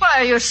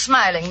 Why are you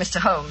smiling, Mr.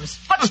 Holmes?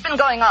 What's been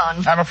going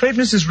on? I'm afraid,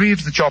 Mrs.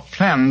 Reeves, that your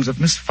plans have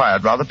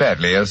misfired rather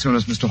badly. As soon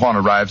as Mr. Horn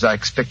arrives, I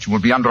expect you will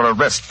be under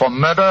arrest for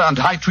murder and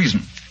high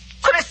treason.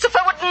 Christopher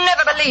would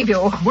never believe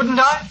you. Wouldn't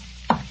I?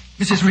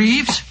 Mrs.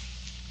 Reeves,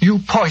 you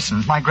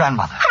poisoned my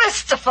grandmother.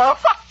 Christopher,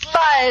 what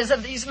lies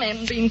have these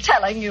men been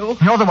telling you?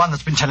 You're the one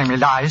that's been telling me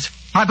lies.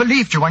 I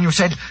believed you when you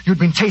said you'd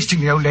been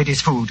tasting the old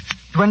lady's food.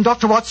 When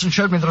Dr. Watson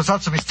showed me the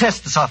results of his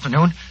test this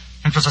afternoon,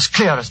 it was as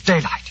clear as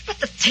daylight. But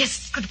the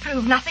tests could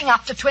prove nothing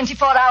after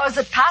 24 hours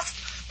had passed.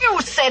 You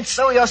said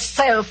so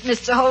yourself,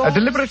 Mr. Holmes. A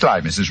deliberate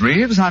lie, Mrs.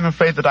 Reeves. I'm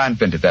afraid that I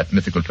invented that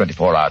mythical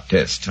 24-hour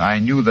test. I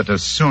knew that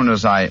as soon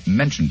as I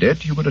mentioned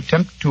it, you would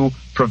attempt to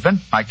prevent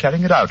my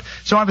carrying it out.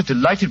 So I was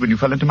delighted when you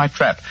fell into my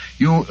trap.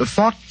 You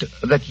thought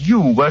that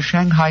you were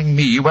shanghaiing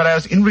me,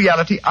 whereas in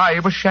reality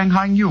I was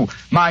shanghaiing you.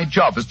 My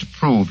job is to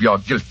prove your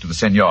guilt to the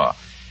Seigneur.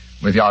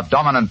 With your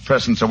dominant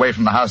presence away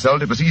from the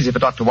household, it was easy for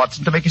Dr.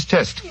 Watson to make his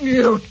test.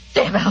 You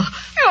devil.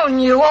 You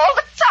knew all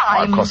the time.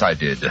 Oh, of course I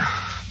did.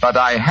 But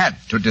I had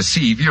to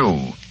deceive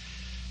you.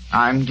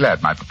 I'm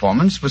glad my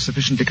performance was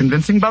sufficiently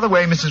convincing. By the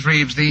way, Mrs.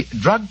 Reeves, the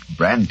drugged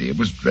brandy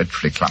was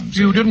dreadfully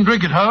clumsy. You didn't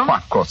drink it home? Why,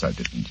 of course I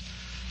didn't.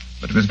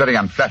 But it was very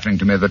unflattering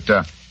to me that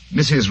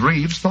Mrs.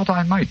 Reeves thought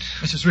I might.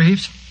 Mrs.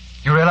 Reeves,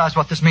 you realize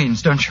what this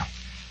means, don't you?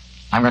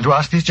 I'm going to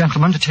ask these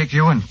gentlemen to take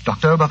you and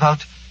Dr.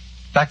 Oberwald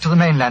back to the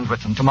mainland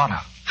with them tomorrow.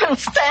 And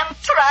stand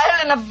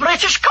trial in a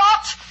British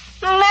court?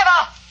 Never.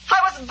 I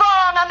was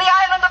born on the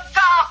island of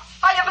Garth.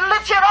 I have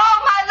lived here all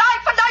my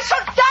life, and I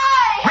shall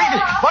die.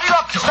 Reevy, what are you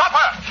up to? Stop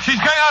her! She's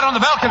going out on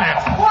the balcony.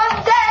 One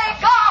day,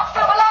 Garth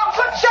will belong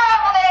to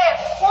Germany.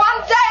 One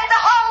day,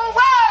 the whole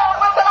world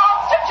will belong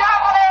to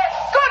Germany.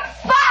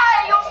 Goodbye,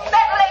 you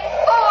meddling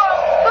fool.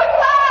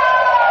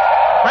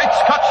 Goodbye. Great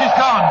Scott, she's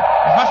gone.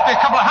 It must be a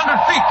couple of 100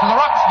 feet to the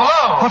rocks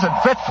below. What a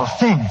dreadful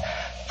thing.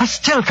 I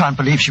still can't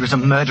believe she was a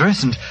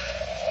murderess and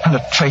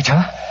a traitor.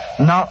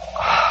 Now,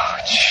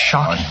 it's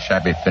shocking. A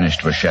shabby finish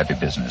to a shabby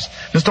business.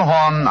 Mr.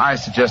 Horn, I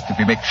suggest that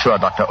we make sure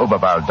Dr.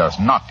 Oberwald does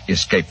not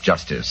escape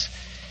justice,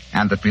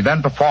 and that we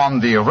then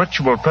perform the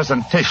ritual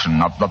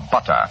presentation of the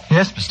butter.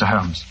 Yes, Mr.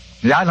 Holmes.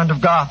 The island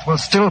of Garth will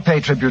still pay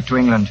tribute to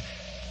England,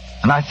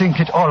 and I think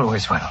it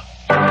always will.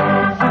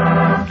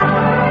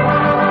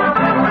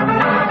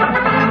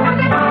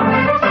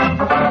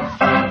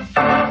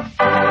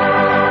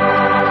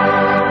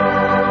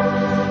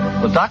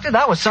 Well, Doctor,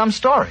 that was some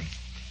story.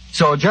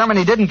 So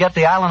Germany didn't get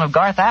the island of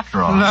Garth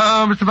after all.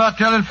 No, Mr.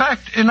 Bartell. In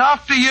fact, in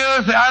after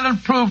years, the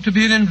island proved to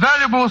be an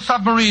invaluable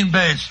submarine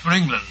base for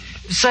England.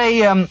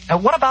 Say,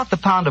 what about the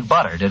pound of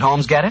butter? Did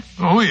Holmes get it?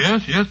 Oh,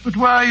 yes. But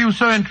why are you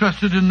so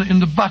interested in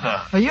the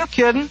butter? Are you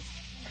kidding?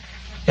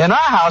 In our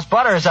house,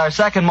 butter is our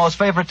second most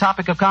favorite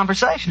topic of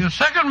conversation. Your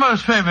second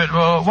most favorite?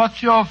 Well,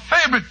 what's your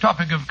favorite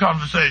topic of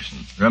conversation?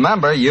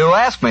 Remember, you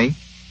asked me.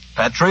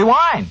 Petri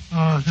wine.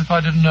 Oh, as if I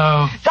didn't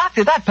know.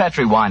 Doctor, that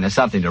Petri wine is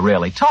something to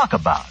really talk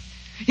about.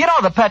 You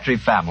know, the Petri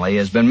family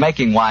has been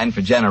making wine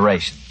for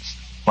generations.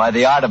 Why,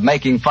 the art of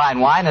making fine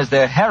wine is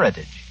their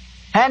heritage,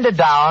 handed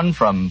down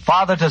from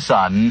father to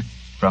son,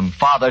 from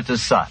father to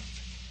son.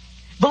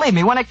 Believe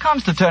me, when it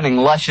comes to turning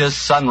luscious,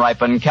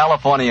 sun-ripened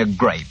California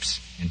grapes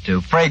into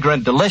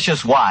fragrant,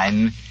 delicious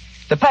wine,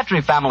 the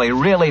Petri family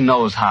really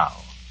knows how.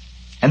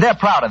 And they're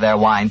proud of their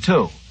wine,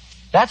 too.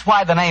 That's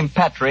why the name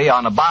Petri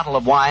on a bottle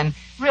of wine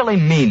really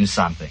means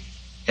something.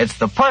 It's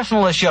the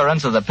personal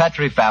assurance of the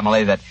Petri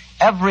family that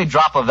every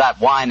drop of that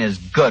wine is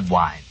good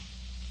wine.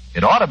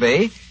 It ought to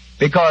be,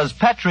 because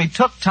Petri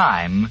took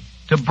time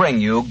to bring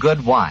you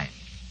good wine.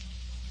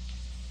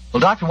 Well,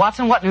 Dr.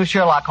 Watson, what new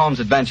Sherlock Holmes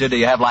adventure do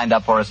you have lined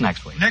up for us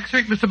next week? Next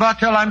week, Mr.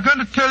 Bartell, I'm going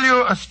to tell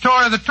you a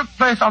story that took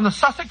place on the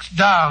Sussex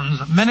Downs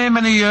many,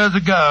 many years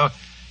ago.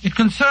 It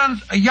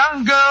concerns a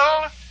young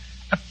girl,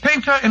 a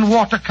painter in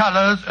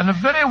watercolors, and a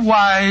very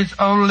wise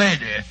old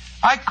lady.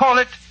 I call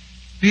it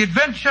The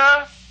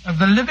Adventure of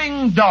the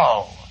Living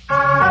Doll.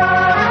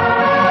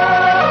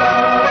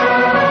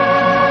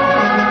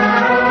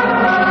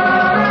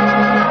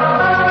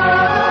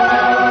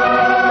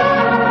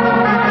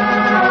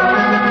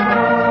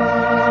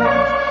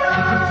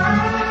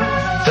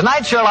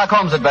 Tonight's Sherlock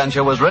Holmes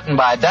adventure was written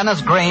by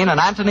Dennis Green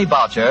and Anthony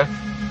Boucher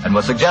and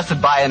was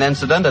suggested by an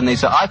incident in the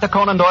Sir Arthur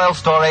Conan Doyle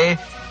story,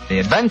 The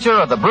Adventure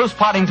of the Bruce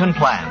Poddington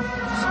Plans.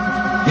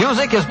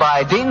 Music is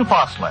by Dean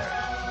Fossler.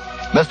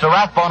 Mr.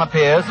 Rathbone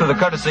appears through the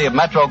courtesy of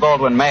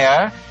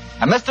Metro-Goldwyn-Mayer,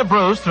 and Mr.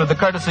 Bruce through the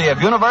courtesy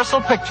of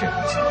Universal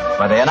Pictures,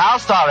 where they are now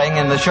starring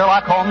in the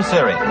Sherlock Holmes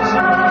series.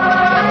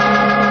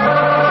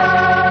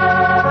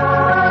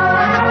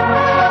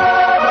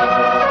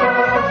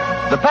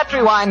 The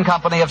Petri Wine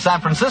Company of San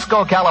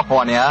Francisco,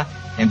 California,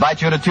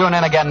 invite you to tune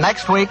in again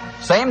next week,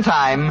 same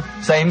time,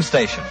 same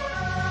station.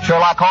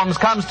 Sherlock Holmes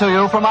comes to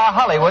you from our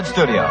Hollywood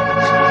studios.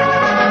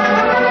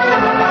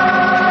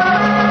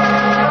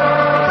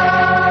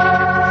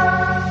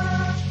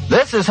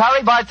 This is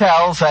Harry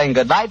Bartell saying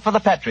goodnight for the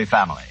Petri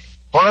family.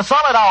 For a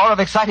solid hour of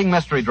exciting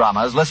mystery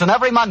dramas, listen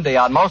every Monday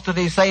on most of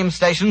these same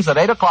stations at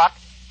 8 o'clock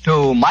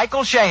to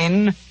Michael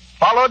Shayne,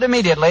 followed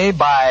immediately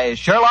by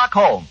Sherlock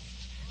Holmes.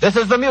 This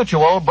is the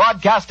Mutual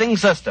Broadcasting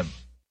System.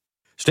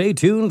 Stay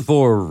tuned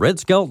for Red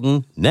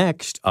Skelton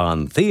next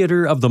on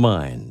Theater of the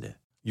Mind.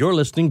 You're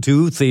listening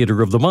to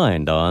Theater of the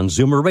Mind on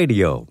Zoomer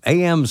Radio,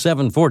 AM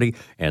 740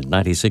 and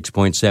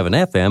 96.7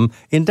 FM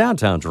in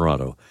downtown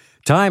Toronto.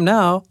 Time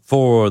now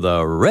for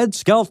the Red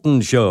Skelton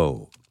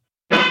Show.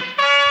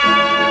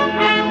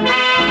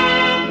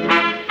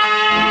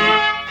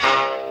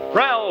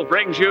 Prell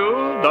brings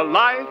you The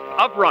Life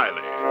of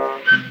Riley.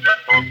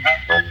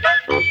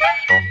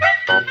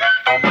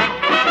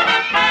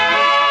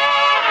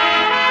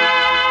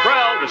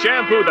 Prell, the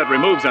shampoo that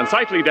removes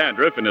unsightly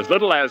dandruff in as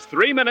little as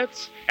 3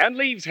 minutes and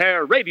leaves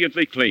hair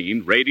radiantly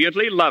clean,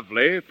 radiantly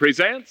lovely,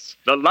 presents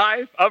The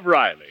Life of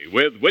Riley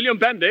with William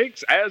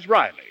Bendix as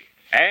Riley.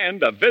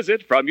 And a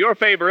visit from your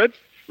favorite,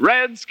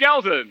 Red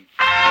Skelton.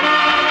 A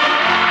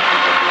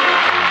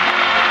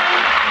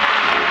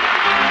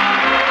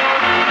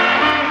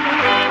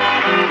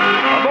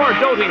more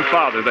doting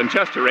father than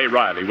Chester A.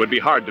 Riley would be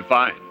hard to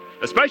find,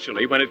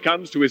 especially when it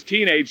comes to his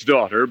teenage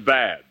daughter,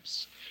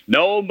 Babs.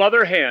 No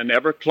mother hen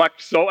ever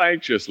clucked so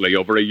anxiously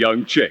over a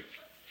young chick.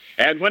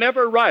 And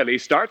whenever Riley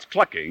starts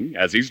clucking,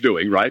 as he's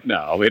doing right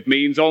now, it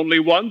means only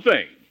one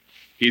thing.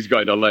 He's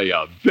going to lay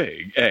a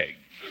big egg.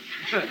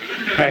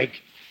 Peg.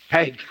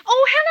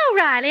 Oh, hello,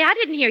 Riley. I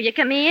didn't hear you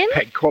come in.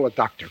 Peg, call a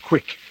doctor,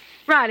 quick.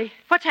 Riley,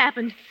 what's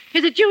happened?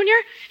 Is it Junior?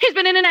 He's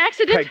been in an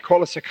accident? Peg,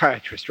 call a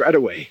psychiatrist right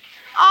away.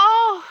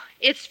 Oh,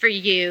 it's for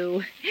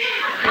you.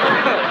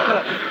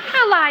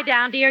 Now lie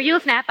down, dear. You'll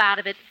snap out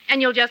of it.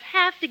 And you'll just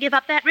have to give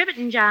up that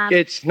riveting job.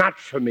 It's not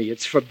for me.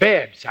 It's for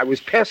Babs. I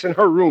was passing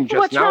her room just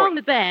What's now. What's wrong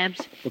with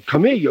Babs? Well,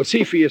 come here. You'll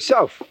see for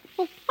yourself.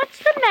 Well, what's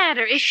the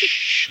matter? Is she...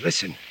 Shh,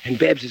 listen. In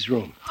Babs's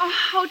room.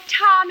 Oh,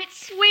 Tom,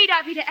 it's sweet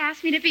of you to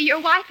ask me to be your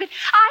wife, but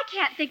I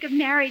can't think of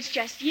marriage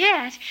just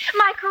yet.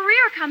 My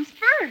career comes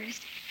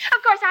first.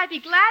 Of course, I'd be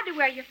glad to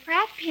wear your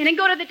frat pin and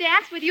go to the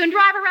dance with you and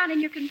drive around in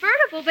your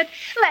convertible, but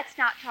let's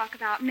not talk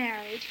about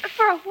marriage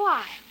for a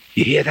while.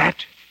 You hear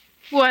that?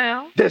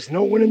 Well? There's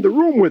no one in the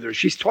room with her.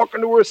 She's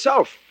talking to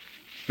herself.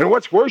 And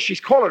what's worse, she's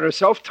calling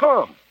herself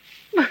Tom.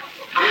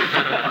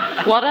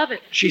 What of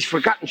it? She's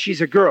forgotten she's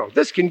a girl.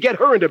 This can get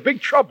her into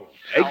big trouble.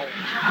 Peg. Oh,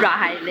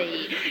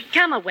 Riley,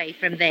 come away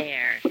from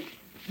there.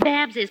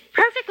 Babs is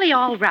perfectly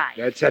all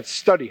right. That's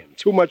studying.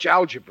 Too much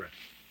algebra.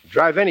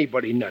 Drive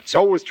anybody nuts.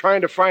 Always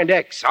trying to find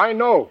X. I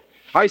know.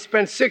 I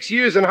spent 6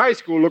 years in high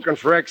school looking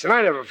for X, and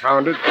I never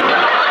found it.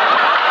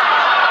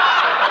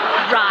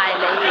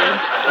 Riley,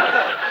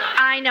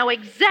 I know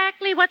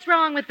exactly what's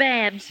wrong with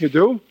Babs. You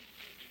do?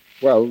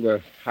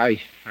 Well,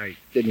 I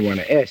didn't want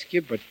to ask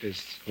you, but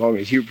as long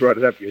as you brought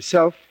it up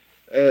yourself,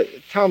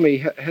 tell me,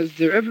 has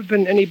there ever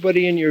been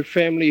anybody in your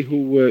family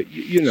who,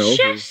 you know...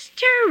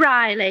 Chester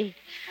Riley,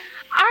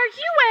 are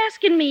you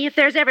asking me if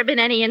there's ever been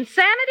any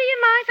insanity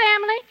in my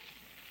family?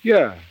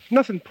 Yeah,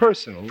 nothing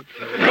personal.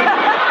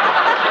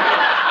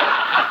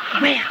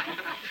 Well,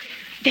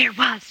 there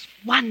was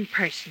one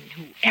person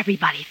who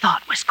everybody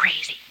thought was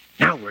crazy.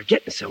 Now we're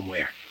getting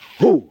somewhere.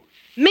 Who?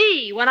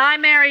 Me, when I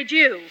married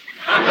you.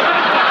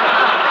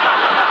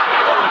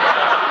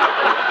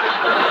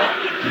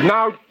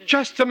 Now,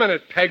 just a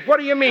minute, Peg. What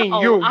do you mean,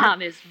 you? Oh,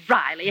 honest,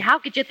 Riley, how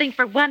could you think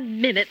for 1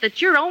 minute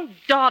that your own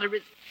daughter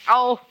is...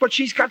 Oh. But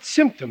she's got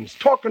symptoms,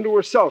 talking to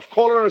herself,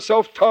 calling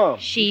herself Tom.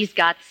 She's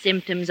got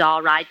symptoms,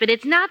 all right, but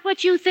it's not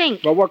what you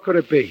think. Well, what could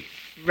it be?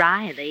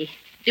 Riley,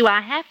 do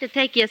I have to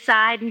take you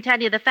aside and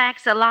tell you the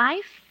facts of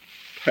life?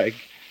 Peg,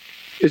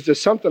 is there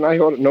something I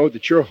ought to know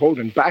that you're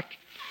holding back?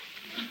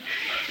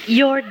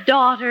 Your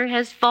daughter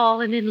has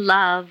fallen in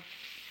love.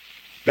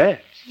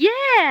 Babs?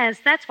 Yes,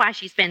 that's why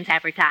she spends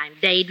half her time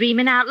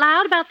daydreaming out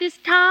loud about this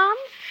Tom.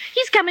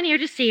 He's coming here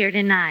to see her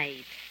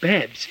tonight.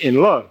 Babs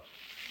in love.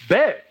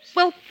 Babs?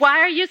 Well, why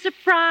are you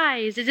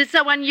surprised? Is it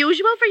so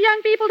unusual for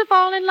young people to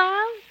fall in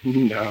love?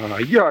 No,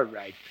 you're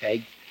right,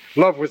 Peg.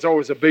 Love was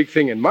always a big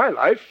thing in my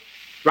life,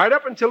 right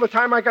up until the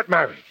time I got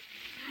married.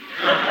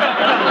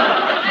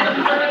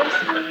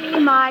 Embrace me,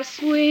 my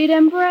sweet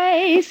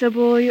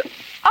embraceable.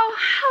 Oh,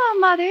 hello,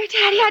 Mother.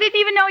 Daddy, I didn't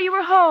even know you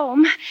were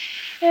home.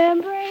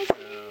 Embrace me.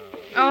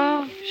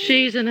 Oh,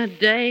 she's in a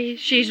daze.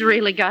 She's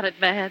really got it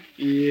bad.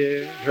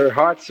 Yeah, her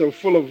heart's so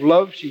full of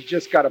love, she's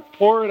just got to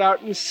pour it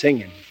out in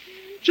singing.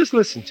 Just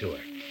listen to her.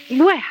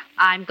 Well,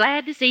 I'm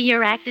glad to see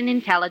you're acting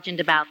intelligent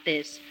about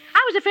this.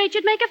 I was afraid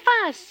you'd make a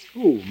fuss.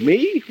 Who,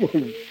 me?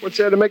 What's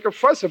there to make a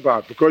fuss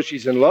about? Because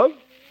she's in love?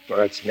 Well,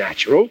 that's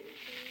natural.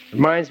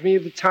 Reminds me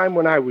of the time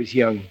when I was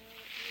young.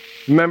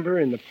 Remember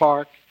in the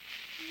park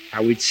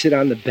how we'd sit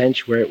on the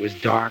bench where it was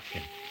dark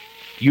and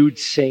you'd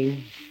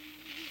sing,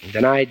 and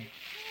then I'd...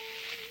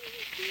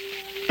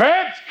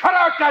 Babs, cut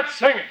out that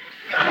singing!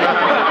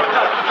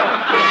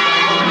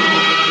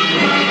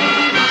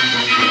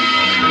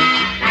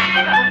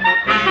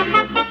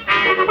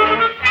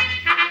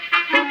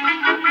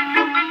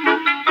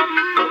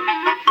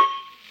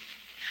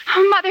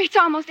 Oh, Mother, it's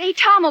almost 8.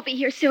 Tom will be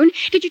here soon.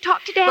 Did you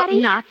talk to Daddy?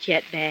 Well, not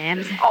yet,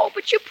 Babs. Oh,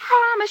 but you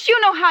promised. You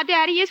know how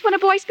Daddy is when a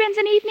boy spends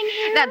an evening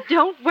here. Now,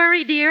 don't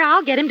worry, dear.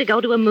 I'll get him to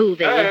go to a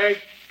movie. Peg!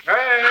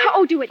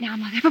 Oh, do it now,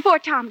 Mother, before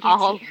Tom gets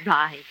All here.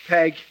 right.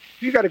 Peg,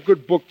 you got a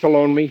good book to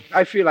loan me?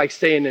 I feel like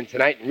staying in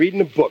tonight and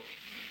reading a book.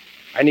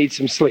 I need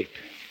some sleep.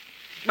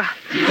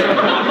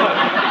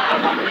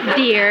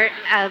 Dear,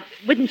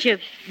 wouldn't you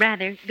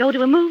rather go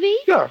to a movie?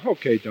 Yeah,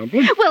 okay,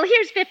 Dumpling. Well,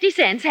 here's 50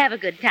 cents. Have a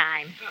good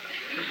time.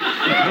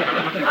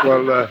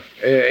 Well,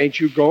 ain't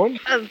you going?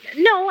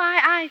 No,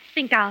 I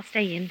think I'll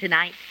stay in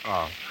tonight.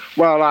 Oh.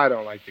 Well, I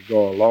don't like to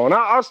go alone.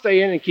 I'll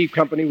stay in and keep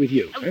company with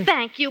you.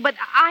 Thank you, but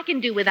I can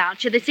do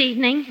without you this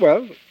evening.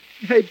 Well,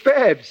 hey,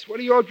 Babs, what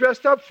are you all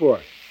dressed up for?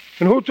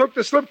 And who took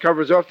the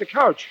slipcovers off the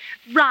couch?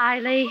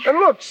 Riley. And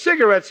look,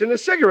 cigarettes in the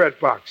cigarette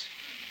box.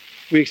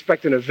 We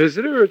expecting a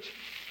visitor?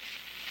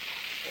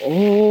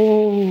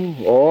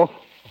 Oh.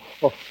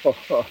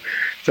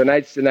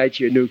 Tonight's the night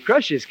your new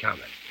crush is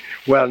coming.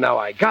 Well, now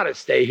I gotta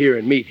stay here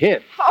and meet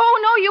him. Oh,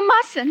 no, you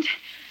mustn't.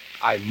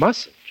 I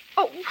mustn't?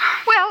 Oh,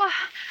 well,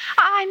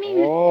 I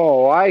mean...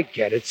 Oh, I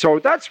get it. So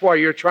that's why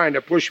you're trying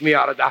to push me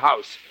out of the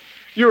house.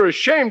 You're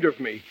ashamed of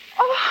me.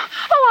 Oh,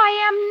 I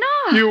am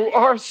not. You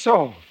are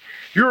so.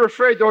 You're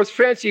afraid those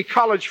fancy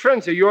college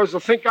friends of yours will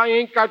think I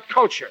ain't got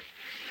culture.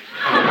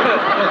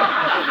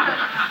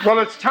 Well,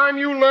 it's time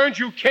you learned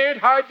you can't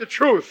hide the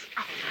truth.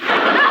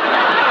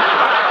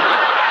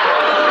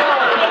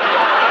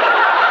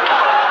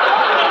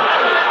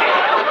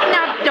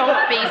 Now,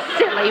 don't be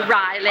silly,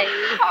 Riley.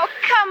 Oh,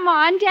 come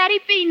on, Daddy,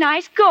 be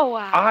nice. Go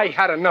out. I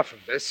had enough of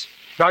this.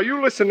 Now,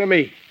 you listen to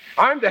me.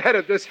 I'm the head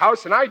of this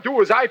house, and I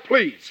do as I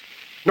please.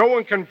 No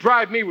one can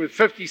bribe me with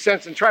 50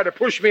 cents and try to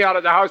push me out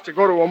of the house to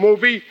go to a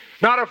movie.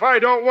 Not if I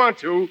don't want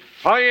to.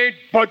 I ain't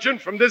budging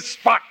from this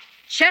spot.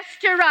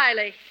 Chester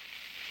Riley.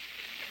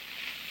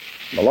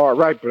 Well, all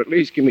right, but at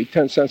least give me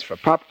 10 cents for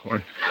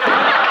popcorn.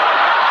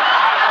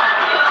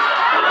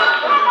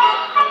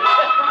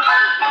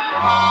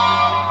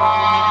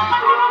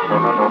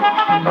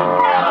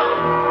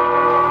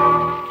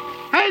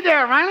 Hey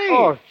there, Riley.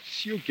 Oh,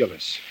 it's you,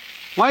 Gillis.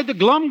 Why the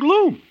glum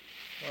gloom?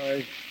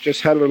 I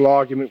just had a little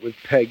argument with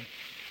Peg.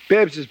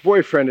 Babs'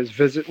 boyfriend is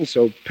visiting,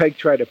 so Peg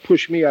tried to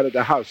push me out of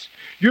the house.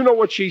 You know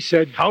what she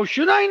said? How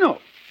should I know?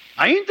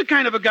 I ain't the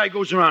kind of a guy who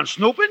goes around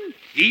snooping,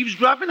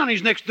 eavesdropping on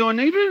his next-door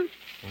neighbor.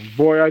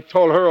 Boy, I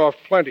told her off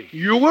plenty.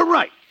 You were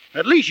right.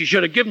 At least you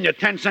should have given you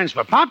 10 cents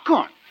for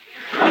popcorn.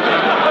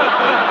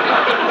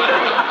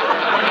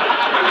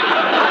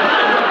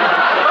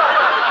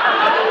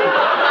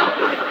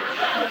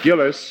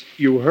 Gillis,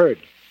 you heard.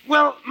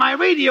 Well, my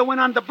radio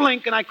went on the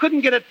blink, and I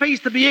couldn't get it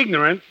faced to be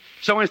ignorant,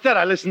 so instead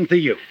I listened to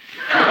you.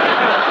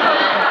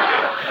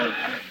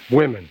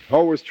 Women,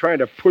 always trying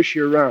to push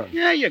you around.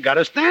 Yeah, you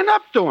gotta stand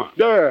up to them.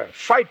 Yeah,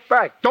 fight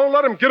back. Don't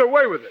let them get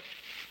away with it.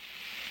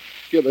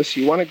 Gillis,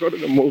 you want to go to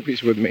the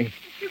movies with me?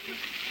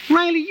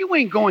 Riley, you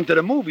ain't going to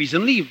the movies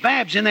and leave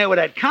Babs in there with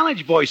that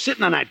college boy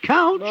sitting on that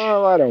couch.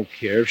 No, I don't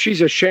care. If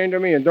she's ashamed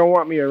of me and don't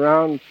want me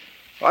around,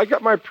 I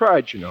got my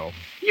pride, you know.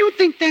 You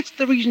think that's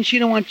the reason she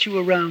don't want you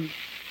around?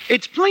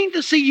 It's plain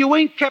to see you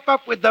ain't kept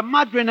up with the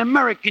modern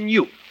American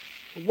youth.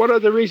 What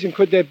other reason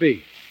could there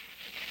be?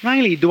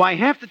 Riley, do I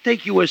have to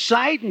take you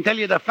aside and tell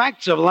you the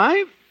facts of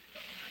life?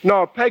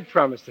 No, Peg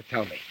promised to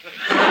tell me.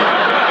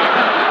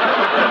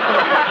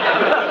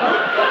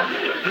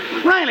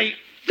 Riley,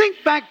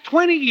 think back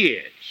 20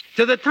 years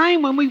to the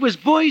time when we was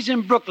boys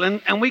in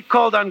Brooklyn and we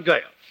called on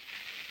girls.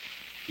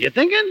 You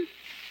thinking?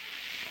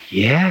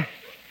 Yeah.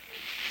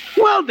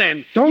 Well,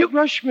 then... Don't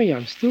rush me.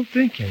 I'm still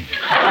thinking.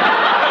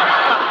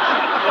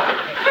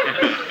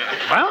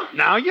 Well,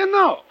 now you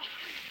know.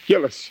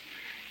 Gillis,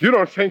 you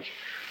don't think...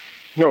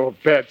 No,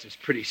 Babs is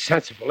pretty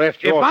sensible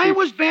after all. If I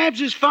was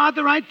Babs's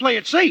father, I'd play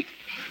it safe.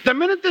 The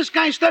minute this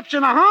guy steps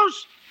in the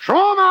house,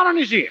 throw him out on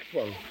his ear.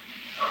 Well,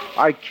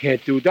 I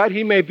can't do that.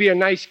 He may be a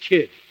nice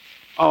kid.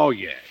 Oh,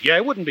 yeah. Yeah,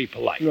 it wouldn't be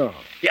polite. No.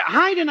 Yeah,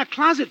 hide in a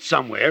closet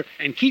somewhere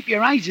and keep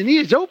your eyes and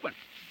ears open.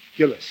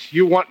 Gillis,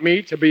 you want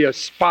me to be a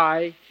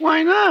spy?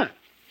 Why not?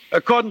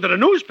 According to the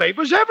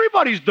newspapers,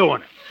 everybody's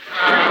doing it.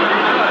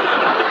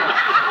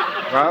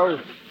 Well,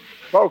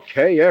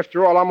 okay.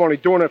 After all, I'm only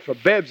doing it for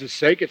Babs'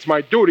 sake. It's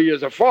my duty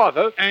as a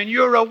father. And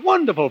you're a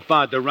wonderful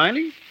father,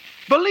 Riley.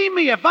 Believe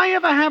me, if I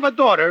ever have a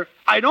daughter,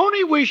 I'd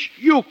only wish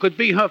you could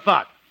be her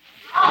father.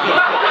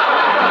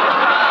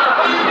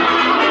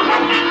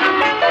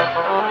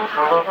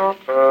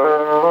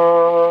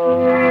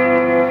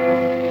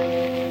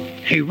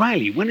 Hey,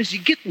 Riley, when is he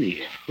getting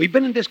here? We've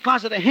been in this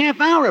closet a half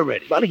hour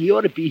already. Well, he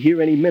ought to be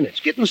here any minute. It's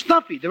getting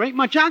stuffy. There ain't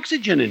much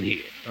oxygen in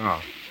here.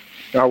 Oh.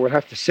 No, we'll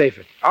have to save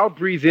it. I'll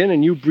breathe in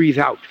and you breathe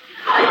out.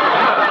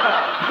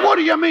 What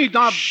do you mean,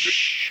 Dom?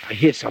 Shh. I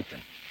hear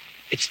something.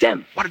 It's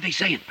them. What are they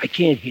saying? I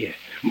can't hear.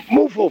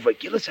 Move over,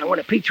 Gillis. I want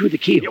to peek through the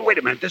keyhole. Yeah, wait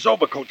a minute. This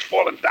overcoat's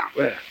falling down.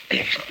 Where?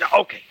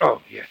 Okay.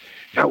 Oh, yeah.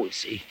 Now we'll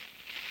see.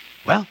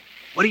 Well,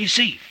 what do you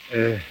see?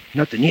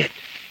 Nothing yet.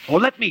 Oh,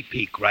 let me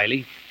peek,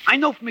 Riley. I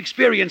know from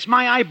experience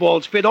my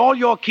eyeballs fit all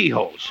your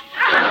keyholes.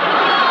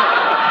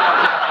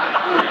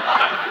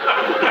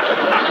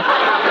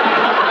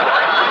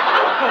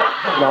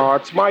 No,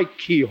 it's my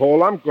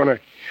keyhole.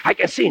 I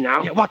can see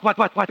now. Yeah, what?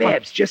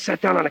 Babs just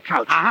sat down on a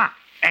couch. Uh-huh.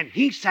 And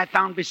he sat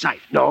down beside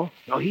her.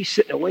 No, he's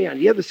sitting away on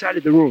the other side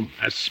of the room.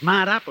 A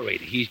smart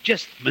operator. He's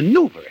just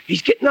maneuvering.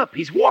 He's getting up.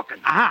 He's walking.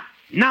 Aha.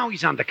 Now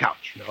he's on the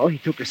couch. No, he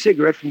took a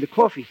cigarette from the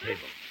coffee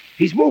table.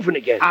 He's moving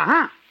again.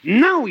 Aha.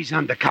 Now he's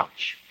on the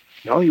couch.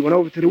 No, he went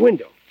over to the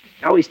window.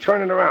 Now he's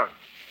turning around.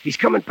 He's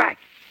coming back.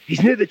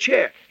 He's near the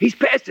chair. He's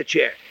past the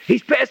chair.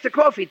 He's past the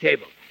coffee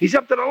table. He's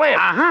up to the lamp.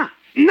 Aha.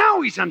 Now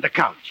he's on the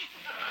couch.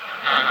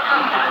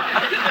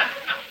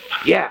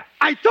 Yeah.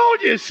 I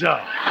told you so.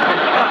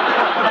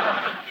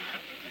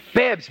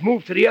 Babs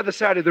moved to the other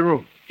side of the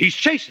room. He's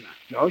chasing her.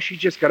 No, she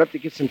just got up to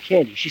get some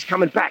candy. She's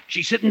coming back.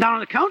 She's sitting down on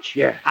the couch?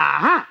 Yeah.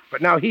 Aha.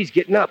 But now he's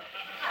getting up.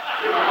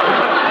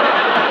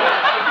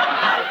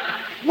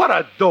 What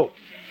a dope.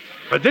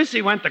 For this,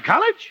 he went to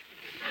college?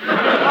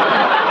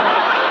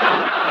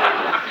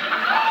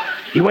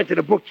 He went to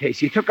the bookcase.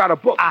 He took out a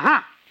book.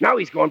 Aha. Now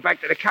he's going back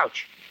to the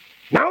couch.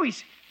 Now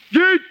he's...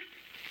 The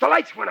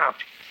lights went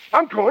out.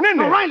 I'm going in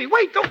there. O'Reilly,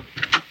 wait. Don't...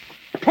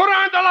 Put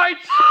on the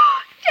lights.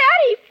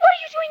 Daddy, what are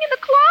you doing in the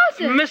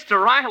closet?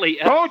 Mr. Riley.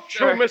 Don't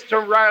you,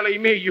 Mr. Riley,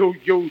 me,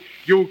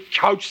 you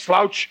couch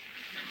slouch.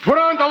 Put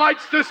on the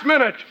lights this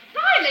minute.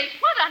 Riley,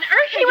 what on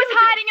earth? He was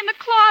hiding in the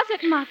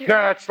closet, Mother.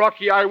 That's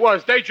lucky I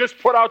was. They just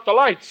put out the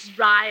lights.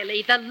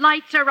 Riley, the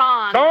lights are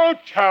on. Don't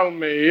tell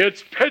me.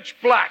 It's pitch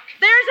black.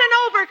 There's an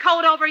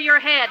overcoat over your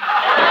head.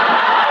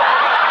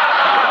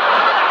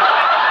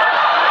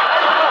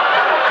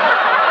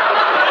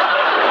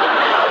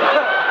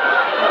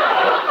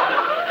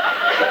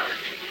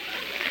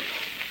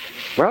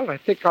 Well, I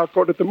think I'll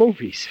go to the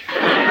movies.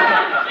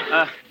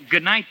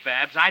 Good night,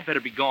 Babs. I'd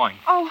better be going.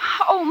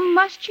 Oh,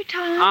 must you,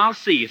 Tom? I'll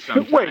see you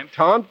sometime. Wait,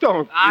 Tom,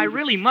 don't. I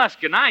really must.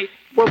 Good night.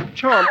 Well,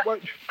 Tom,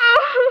 what?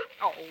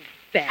 Oh,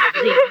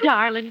 Babsy,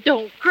 darling,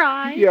 don't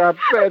cry. Yeah,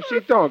 Babsy,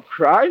 don't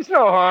cry. It's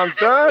no harm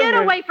done. Get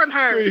away from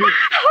her. Please.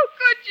 How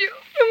could you?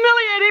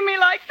 Humiliating me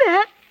like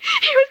that.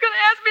 He was going to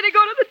ask me to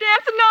go to the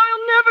dance, and now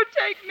he'll never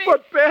take me.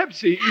 But,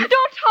 Babsy...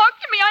 Don't talk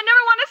to me. I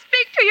never want to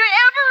speak to you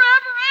ever,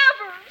 ever,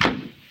 ever.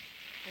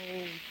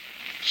 Oh,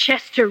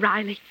 Chester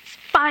Riley,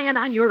 spying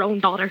on your own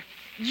daughter.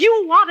 You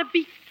ought to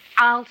be...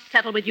 I'll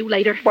settle with you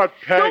later. But,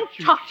 Peg... Don't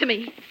talk to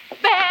me.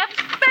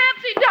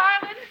 Babsy,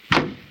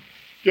 darling.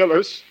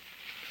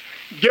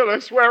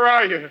 Gillis, where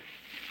are you?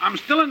 I'm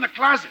still in the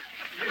closet.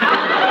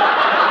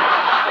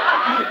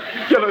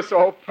 Gillis,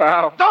 old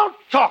pal. Don't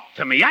talk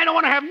to me. I don't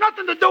want to have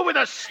nothing to do with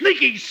a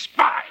sneaky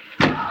spy.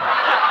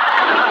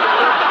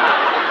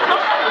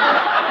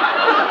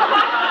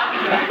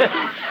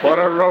 What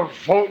a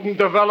revolting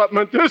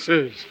development this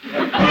is.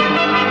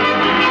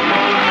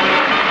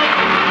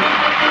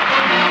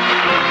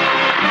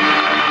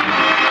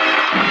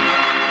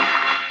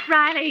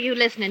 Riley, are you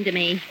listening to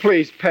me?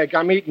 Please, Peg,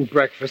 I'm eating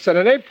breakfast, and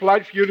it ain't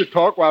polite for you to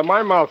talk while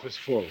my mouth is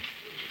full.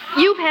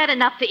 You've had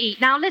enough to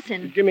eat. Now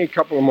listen. Give me a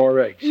couple of more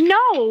eggs.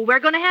 No, we're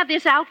going to have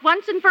this out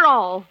once and for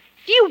all.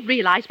 Do you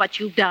realize what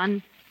you've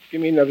done?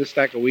 Give me another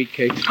stack of wheat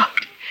cakes. Oh,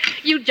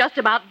 you just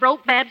about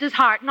broke Babs's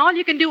heart, and all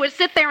you can do is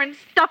sit there and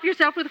stuff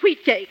yourself with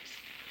wheat cakes.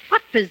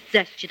 What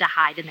possessed you to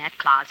hide in that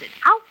closet?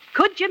 How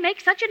could you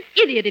make such an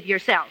idiot of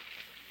yourself?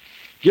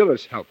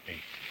 Gillis helped me.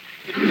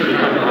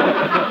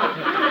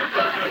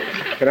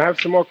 Can I have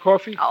some more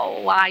coffee?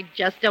 Oh, I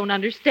just don't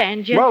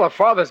understand you. Well, a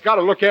father's got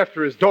to look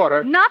after his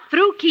daughter. Not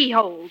through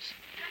keyholes.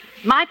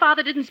 My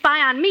father didn't spy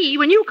on me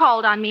when you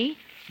called on me.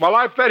 Well,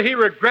 I bet he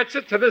regrets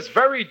it to this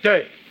very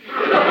day.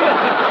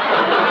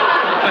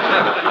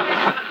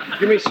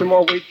 Give me some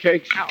more wheat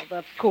cakes. Oh,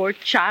 the poor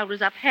child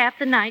was up half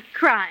the night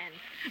crying.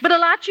 But a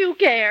lot you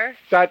care.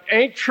 That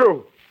ain't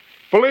true.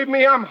 Believe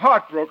me, I'm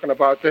heartbroken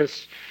about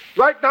this.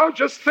 Right now,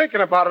 just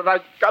thinking about it, I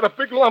got a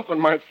big lump in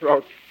my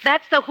throat.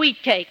 That's the wheat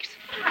cakes.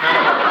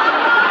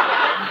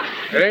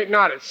 It ain't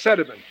not, it's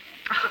sediment.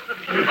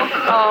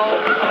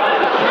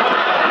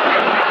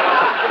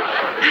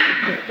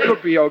 It'll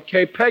be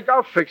okay, Peg.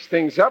 I'll fix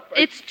things up.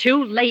 It's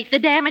too late. The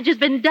damage has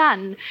been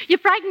done. You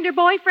frightened her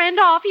boyfriend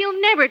off. He'll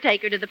never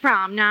take her to the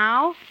prom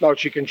now. No,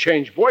 she can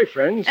change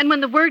boyfriends. And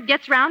when the word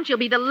gets round, she'll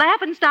be the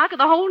laughingstock of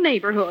the whole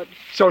neighborhood.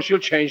 So she'll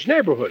change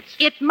neighborhoods.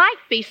 It might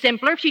be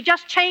simpler if she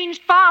just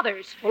changed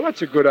fathers. Well,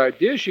 that's a good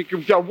idea. She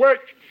can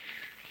work.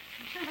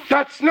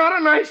 That's not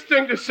a nice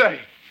thing to say.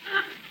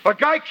 A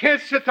guy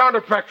can't sit down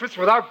to breakfast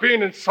without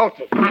being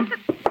insulted. Just a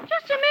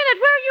minute.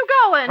 Where are you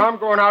going? I'm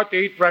going out to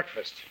eat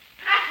breakfast.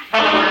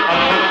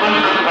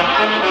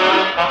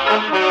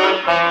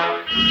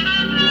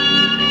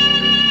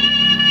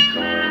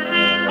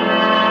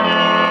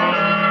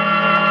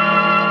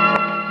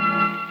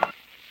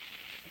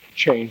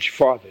 Change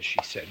fathers, she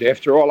said.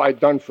 After all I'd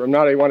done for him,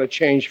 now they want to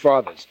change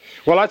fathers.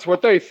 Well, that's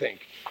what they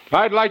think.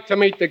 I'd like to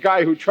meet the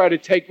guy who tried to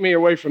take me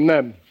away from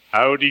them.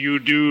 How do you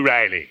do,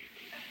 Riley?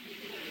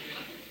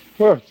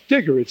 Well,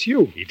 Digger, it's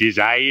you. It is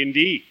I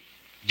indeed.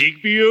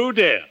 Digby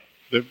Odell,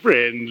 the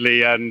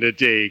friendly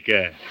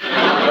undertaker.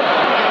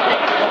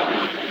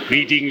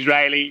 Greetings,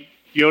 Riley.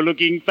 You're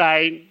looking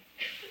fine.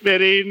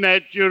 Very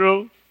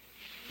natural.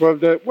 Well,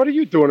 what are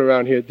you doing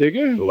around here,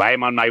 Digger? Oh,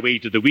 I'm on my way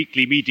to the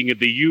weekly meeting of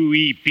the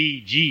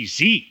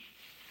UEPGC.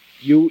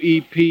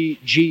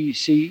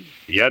 UEPGC?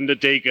 The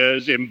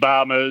Undertakers,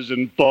 Embalmers,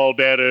 and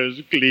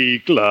Pallbearers Glee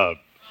Club.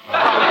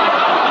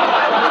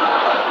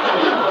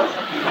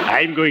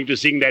 I'm going to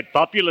sing that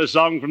popular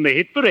song from the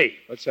hit parade.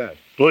 What's that?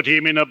 Put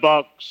him in a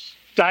box,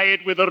 tie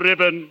it with a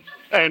ribbon,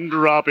 and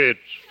drop it.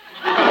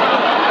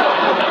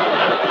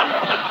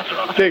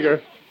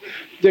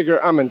 Digger,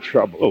 I'm in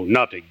trouble. Oh,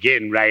 not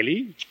again,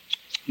 Riley.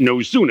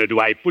 No sooner do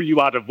I pull you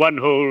out of one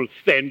hole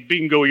than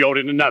bingo, you're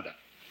in another.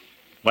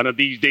 One of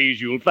these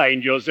days you'll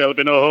find yourself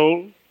in a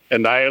hole,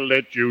 and I'll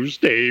let you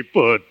stay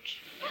put.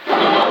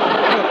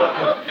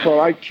 Well,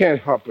 I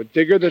can't help it,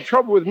 Digger. The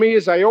trouble with me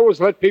is I always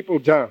let people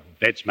down.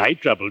 That's my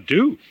trouble,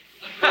 too.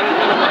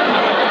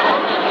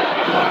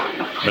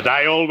 But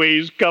I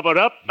always cover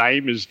up my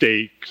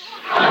mistakes.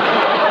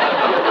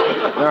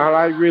 Now,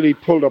 I really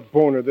pulled a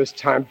boner this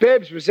time.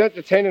 Babs was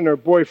entertaining her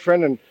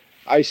boyfriend, and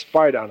I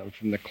spied on him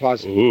from the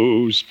closet.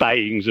 Oh,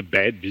 spying's a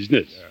bad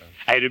business. Yeah.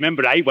 I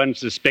remember I once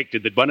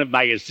suspected that one of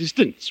my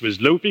assistants was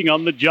loafing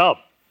on the job.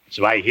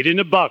 So I hid in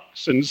a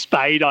box and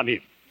spied on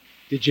him.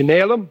 Did you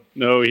nail him?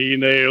 No, he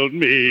nailed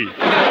me.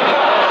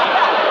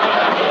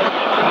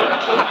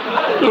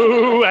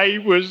 Oh, I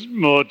was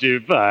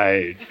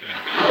mortified.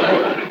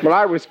 Well,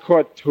 I was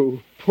caught,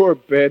 too. Poor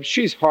Babs.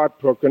 She's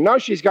heartbroken. Now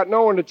she's got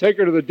no one to take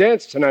her to the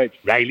dance tonight.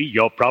 Riley,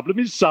 your problem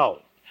is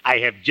solved. I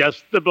have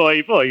just the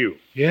boy for you.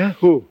 Yeah?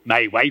 Who?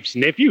 My wife's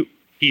nephew.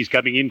 He's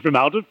coming in from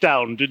out of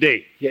town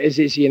today. Yeah, is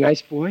he a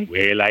nice boy?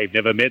 Well, I've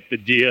never met the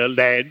dear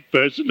lad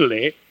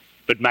personally,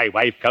 but my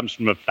wife comes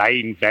from a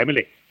fine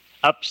family.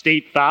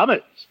 Upstate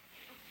farmers.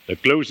 The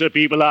closer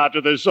people are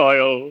to the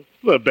soil,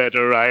 the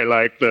better I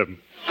like them.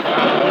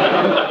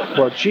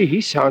 Well, gee,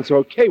 he sounds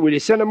okay. Will you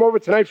send him over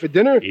tonight for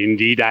dinner?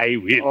 Indeed, I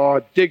will.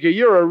 Oh, Digger,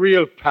 you're a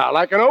real pal.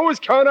 I can always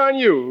count on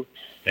you.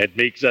 That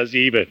makes us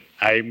even.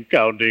 I'm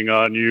counting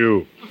on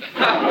you.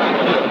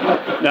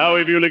 Now,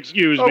 if you'll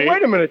excuse me. Oh,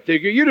 wait a minute,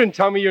 Digger. You didn't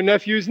tell me your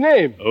nephew's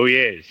name. Oh,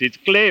 yes, it's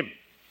Clem.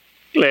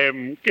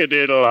 Clem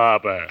Cadiddle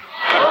Harper.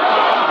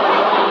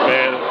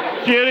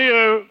 Well,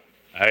 cheerio.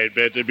 I'd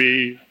better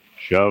be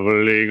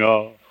shoveling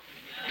off.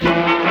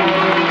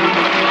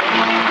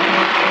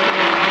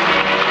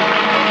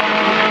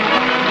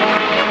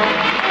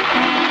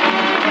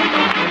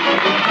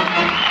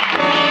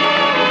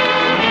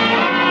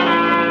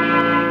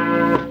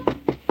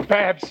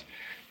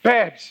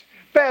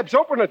 Babs,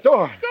 open the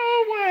door.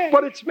 Go away.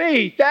 But it's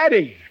me, Daddy.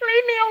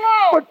 Leave me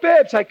alone. But,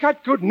 Babs, I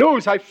got good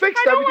news. I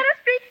fixed everything. I don't want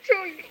to speak to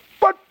you.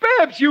 But,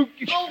 Babs, you...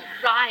 Oh,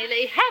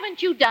 Riley,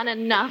 haven't you done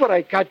enough? But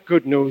I got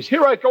good news.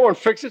 Here I go and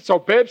fix it so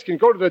Babs can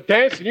go to the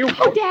dance and you...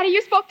 Oh, Daddy,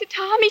 you spoke to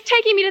Tom. He's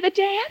taking me to the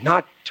dance.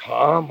 Not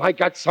Tom. I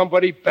got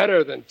somebody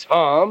better than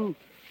Tom.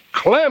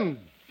 Clem.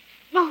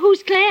 Well,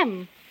 who's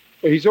Clem?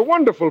 He's a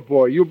wonderful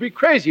boy. You'll be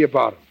crazy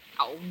about him.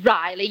 Oh,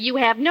 Riley, you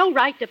have no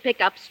right to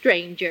pick up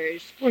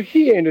strangers. Well,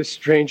 he ain't a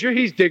stranger.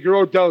 He's Digger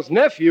Odell's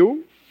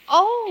nephew.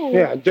 Oh.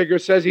 Yeah, and Digger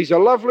says he's a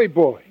lovely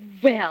boy.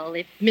 Well,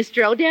 if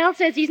Mr. Odell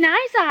says he's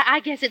nice,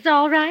 I guess it's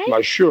all right. Why,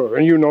 sure.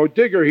 And you know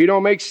Digger, he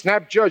don't make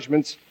snap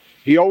judgments.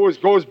 He always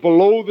goes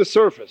below the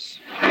surface.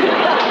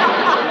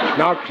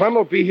 Now, Clem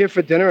will be here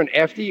for dinner, and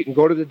after you can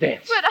go to the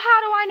dance. But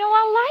how do I know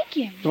I'll like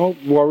him?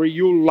 Don't worry,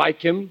 you'll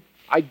like him.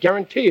 I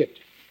guarantee it.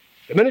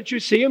 The minute you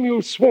see him,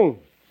 you'll swoon.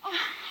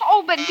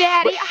 Oh, but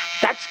Daddy...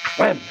 That's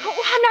Clem.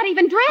 Oh, I'm not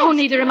even dressed. Oh,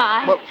 neither am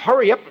I. Well,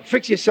 hurry up and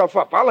fix yourself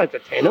up. I'll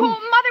entertain him. Oh,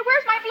 Mother,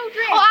 where's my blue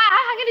dress? Oh, I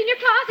hung it in your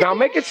closet. Now,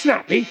 make it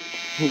snappy.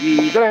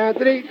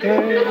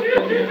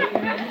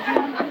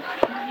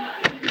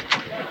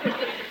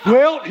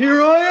 Well,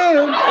 here I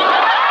am.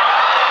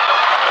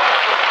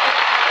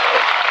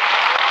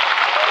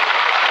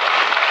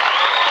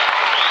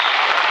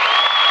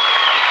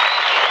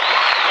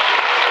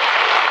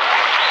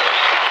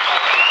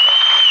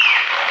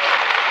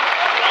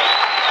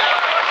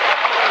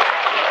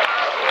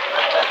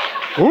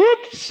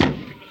 Whoops!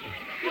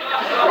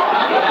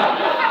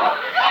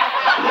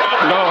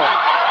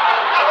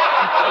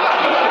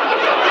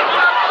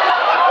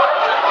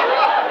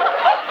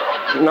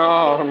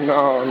 No.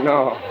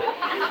 No.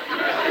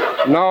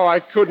 No, I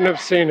couldn't have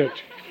seen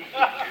it.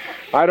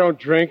 I don't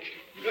drink.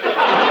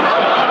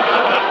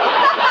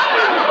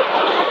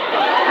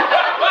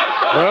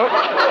 Well,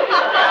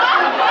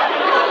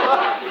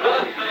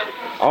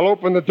 I'll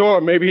open the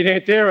door. Maybe it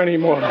ain't there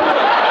anymore.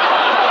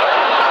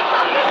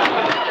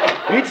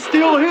 It's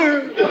still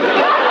here.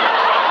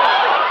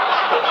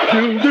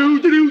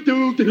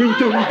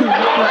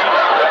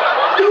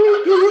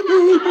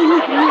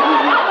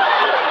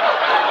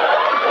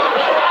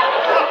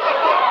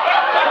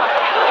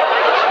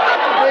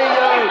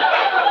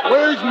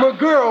 Where's my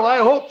girl? I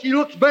hope she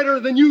looks better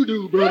than you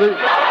do, brother.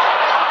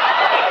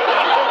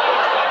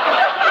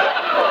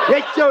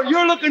 Yes, sir,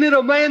 you're looking at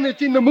a man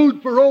that's in the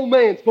mood for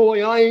romance.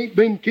 Boy, I ain't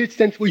been kissed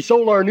since we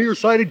sold our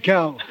nearsighted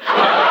cow.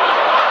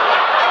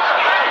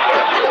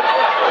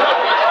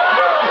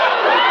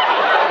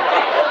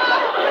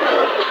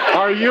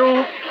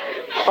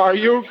 Are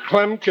you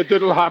Clem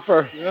Cadiddle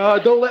Hopper?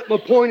 Don't let my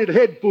pointed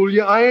head fool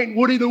you. I ain't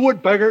Woody the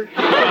Woodpecker.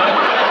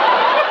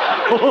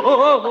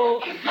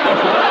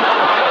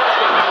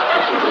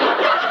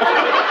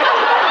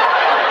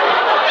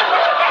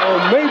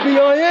 Oh, maybe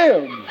I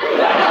am.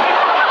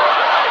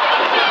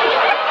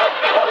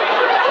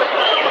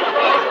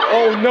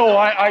 Oh, no,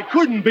 I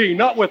couldn't be.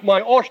 Not with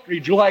my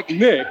ostrich-like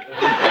neck.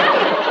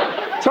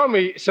 Tell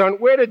me, son,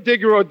 where did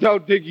Digger Odell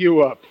dig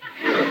you up?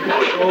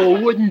 Oh,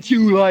 wouldn't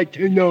you like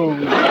to know?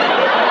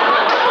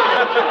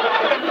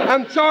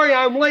 I'm sorry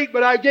I'm late,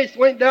 but I just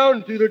went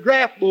down to the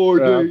draft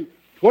board.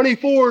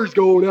 24s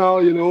go now,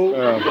 you know.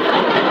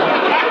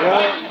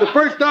 The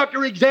first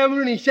doctor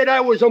examined and he said I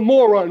was a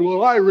moron.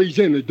 Well, I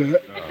resented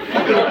that.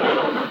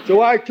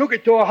 So I took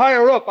it to a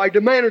higher up. I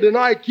demanded an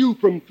IQ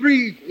from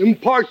 3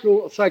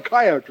 impartial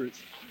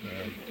psychiatrists.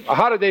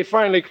 How did they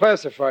finally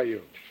classify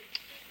you?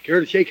 Care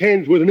to shake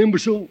hands with an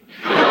imbecile?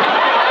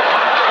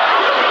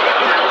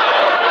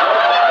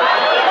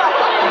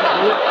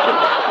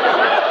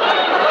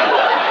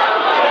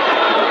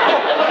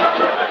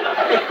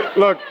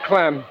 Look,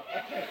 Clem,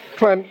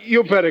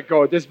 you better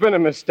go. There's been a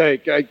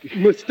mistake.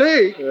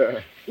 Mistake?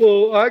 Yeah.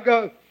 Well, I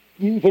got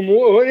from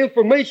what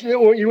information that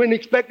you weren't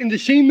expecting to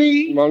see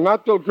me? Well,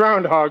 not till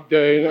Groundhog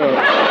Day, no.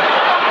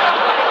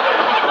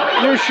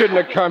 You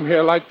shouldn't have come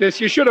here like this.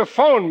 You should have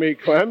phoned me,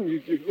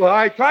 Clem. Well,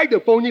 I tried to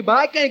phone you, but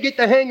I can't get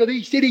the hang of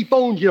these city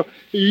phones. You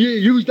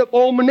used up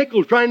all my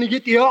nickels trying to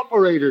get the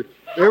operator.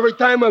 Every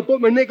time I put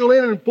my nickel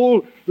in and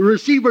pulled the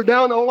receiver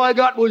down, all I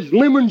got was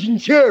lemons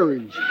and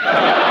cherries.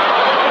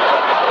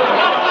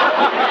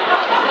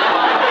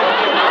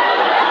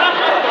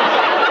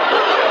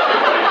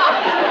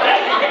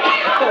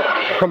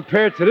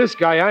 Compared to this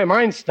guy, I'm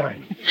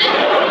Einstein.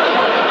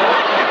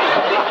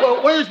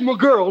 Well, where's my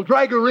girl?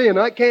 Drag her in.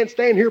 I can't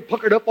stand here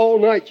puckered up all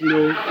night, you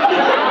know.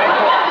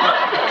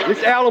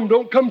 This alum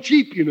don't come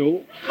cheap, you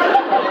know.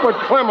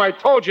 But, Clem, I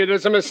told you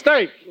there's a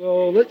mistake.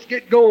 Well, let's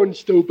get going,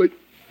 stupid.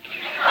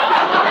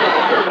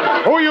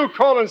 Who are you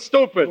calling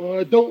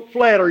stupid? Don't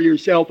flatter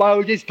yourself. I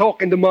was just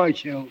talking to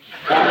myself.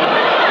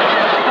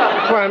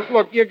 Clem,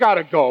 look, you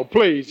gotta go,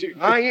 please.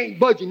 I ain't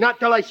budging, not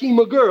till I see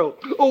my girl.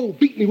 Oh,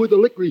 beat me with a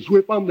licorice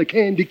whip, I'm the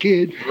candy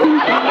kid.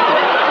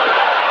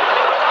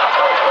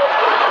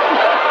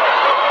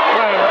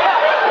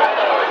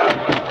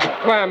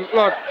 Clem,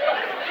 look.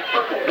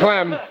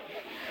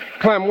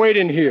 Clem, wait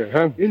in here,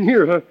 huh? In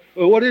here, huh?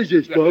 What is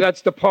this, Bub?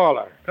 That's the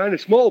parlor. Kind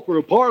of small for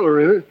a parlor,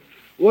 isn't it?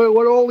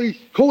 What are all these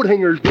coat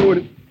hangers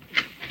doing?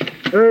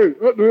 Hey,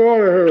 let me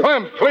out of here.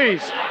 Clem,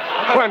 please.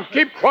 Clem,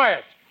 keep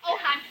quiet. Oh,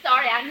 I'm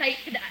sorry I'm late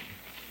today.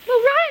 Well,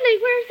 Riley,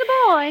 where's the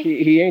boy?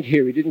 He ain't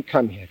here. He didn't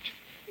come yet.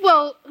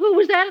 Well, who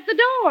was that at the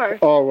door?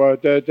 Oh,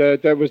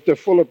 that was the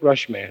Fuller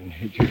Brush man.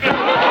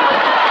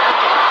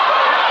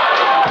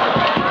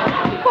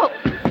 Well,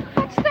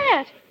 what's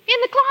that?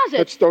 In the closet?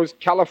 It's those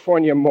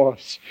California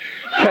moths.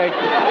 Peg,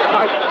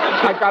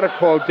 I gotta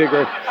call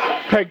Digger.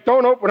 Peg,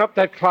 don't open up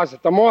that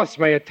closet. The moths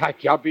may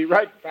attack you. I'll be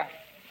right back.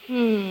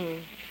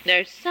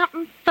 There's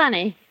something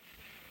funny.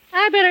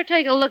 I better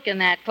take a look in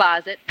that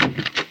closet.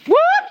 Whoops!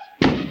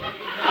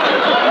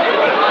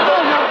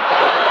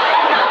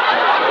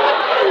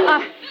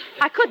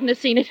 I couldn't have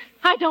seen it.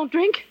 I don't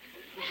drink.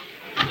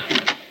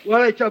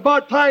 Well, it's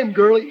about time,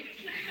 girlie.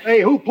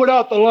 Hey, who put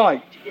out the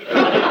light?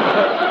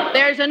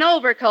 There's an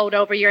overcoat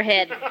over your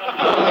head.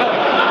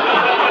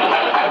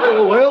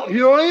 Oh, well,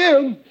 here I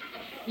am.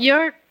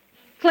 You're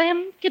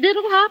Clem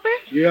Cadiddle Hopper?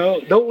 Yeah,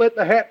 don't let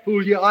the hat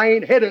fool you. I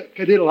ain't head a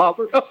Cadiddle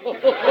Hopper.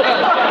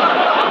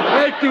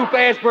 That's too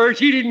fast for her.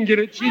 She didn't get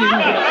it.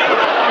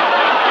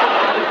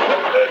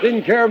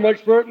 Didn't care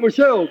much for it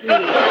myself.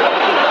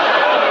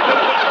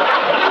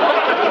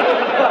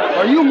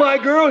 Are you my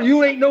girl?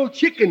 You ain't no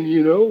chicken,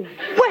 you know.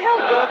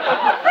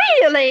 Well,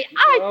 really,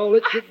 Well,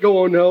 let's get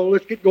going now.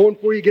 Let's get going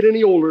before you get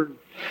any older.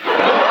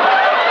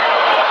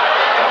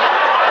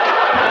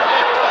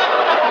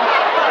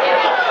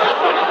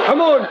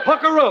 Come on,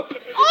 pucker up.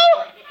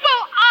 Oh,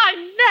 well, I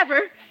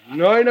never.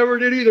 No, I never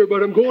did either,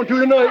 but I'm going to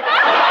tonight.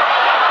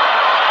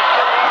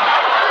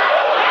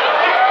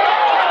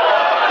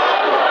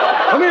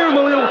 Come here,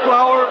 my little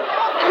flower.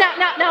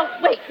 Now,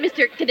 wait,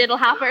 Mr.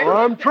 Cadiddlehopper.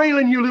 I'm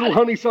trailing you, little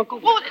honeysuckle.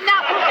 Oh,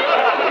 now...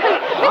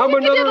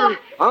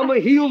 I'm a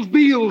heels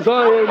beals,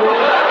 I am.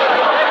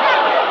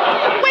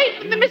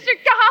 Wait, Mr.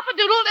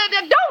 Cahopadoodle,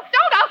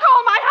 don't, I'll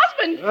call my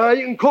husband.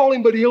 You can call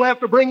him, but he'll have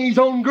to bring his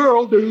own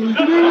girl, dude.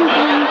 Riley,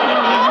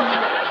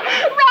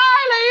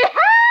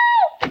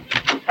 help!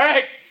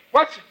 Peg,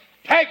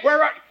 Peg,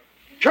 where are...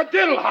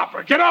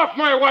 Cadiddlehopper, get off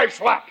my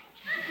wife's lap.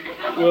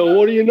 Well,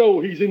 what do you know?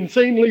 He's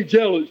insanely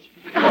jealous.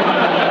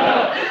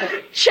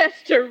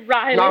 Chester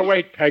Riley. Now,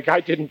 wait, Peg,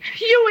 I didn't...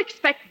 You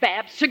expect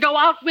Babs to go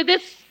out with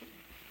this...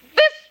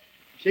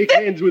 Shake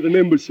hands with an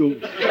imbecile.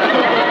 Mother!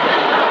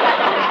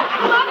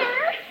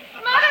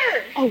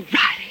 Oh,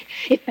 Riley,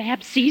 if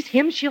Babs sees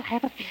him, she'll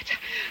have a fit.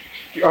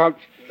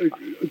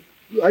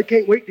 I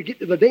can't wait to get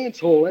to the dance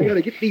hall. I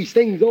gotta get these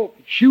things off.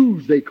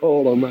 Shoes, they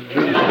call them.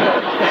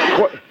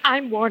 What?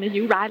 I'm warning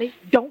you, Riley.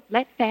 Don't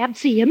let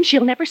Babs see him.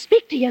 She'll never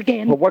speak to you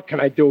again. Well, what can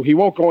I do? He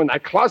won't go in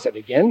that closet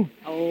again.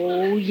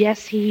 Oh,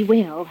 yes, he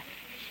will.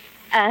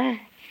 Come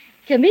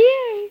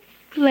here,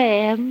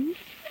 Clem.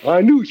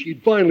 I knew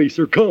she'd finally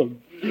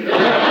succumb.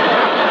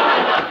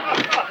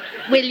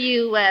 Will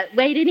you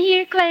wait in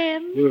here,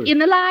 Clem? In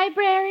the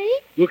library?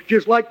 Looks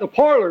just like the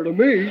parlor to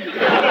me.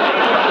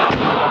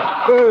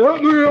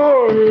 Help me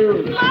out here.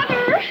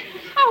 Mother!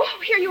 Oh,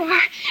 here you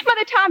are.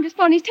 Mother, Tom just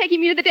phoned. He's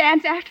taking me to the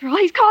dance after all.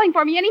 He's calling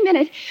for me any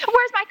minute.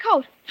 Where's my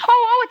coat?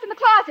 Oh, it's in the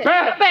closet.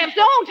 Babs,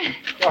 don't.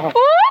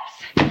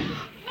 Oops!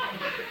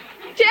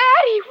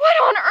 Daddy, what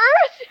on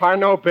earth? I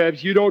know,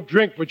 Babs, you don't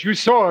drink, but you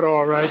saw it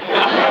all right.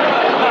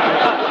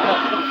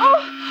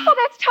 Oh,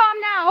 that's Tom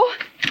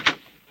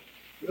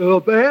now.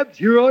 Babs,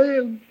 here I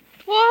am.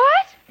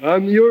 What?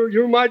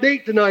 You're my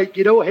date tonight,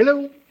 kiddo.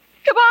 Hello.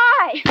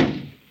 Goodbye.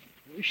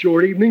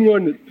 Short evening,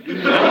 wasn't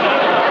it?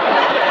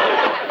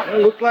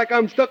 Well, looks like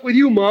I'm stuck with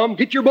you, Mom.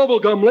 Get your bubble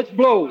gum. Let's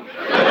blow.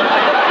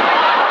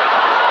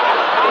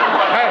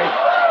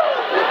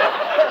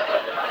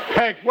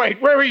 Peg, wait.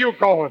 Where are you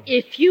going?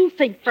 If you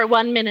think for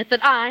 1 minute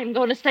that I'm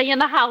going to stay in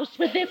the house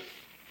with this...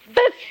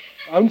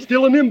 I'm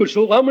still an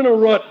imbecile. I'm in a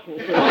rut.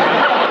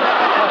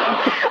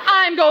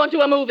 I'm going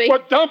to a movie.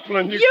 What,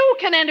 Dumpling? You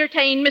can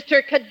entertain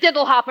Mr.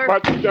 Cadiddlehopper.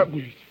 But,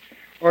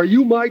 are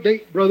you my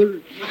date,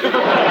 brother?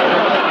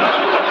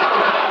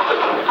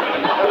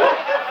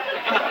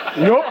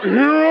 Nope,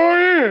 here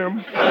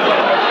I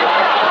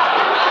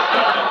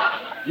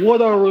am.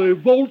 What a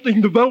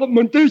revolting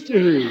development this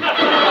is.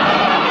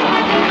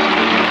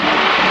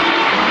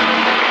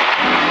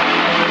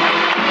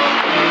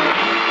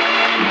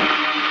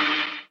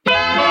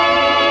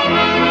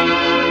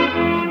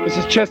 This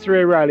is Chester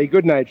A. Riley.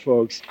 Good night,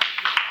 folks.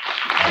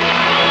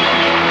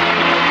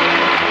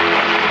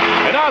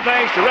 And now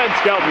thanks to Red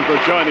Skelton for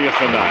joining us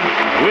tonight.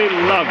 We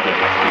loved it.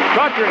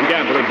 Procter &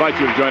 Gamble invites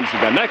you to join us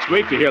again next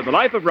week to hear The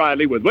Life of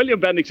Riley with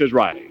William Bendix as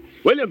Riley.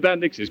 William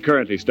Bendix is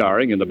currently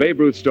starring in the Babe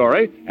Ruth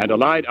story and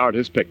Allied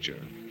Artist picture.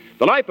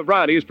 The Life of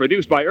Riley is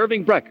produced by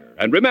Irving Brecker.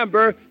 And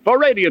remember, for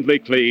radiantly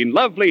clean,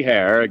 lovely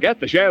hair, get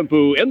the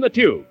shampoo in the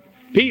tube.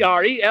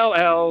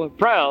 P-R-E-L-L,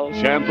 Prel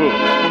Shampoo.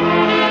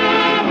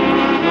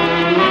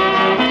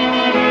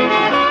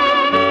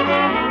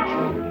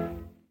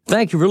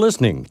 Thank you for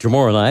listening.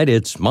 Tomorrow night,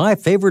 it's My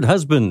Favorite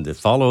Husband,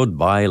 followed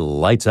by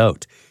Lights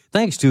Out.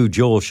 Thanks to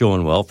Joel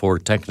Schoenwell for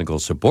technical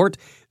support.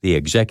 The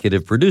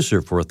executive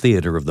producer for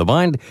Theater of the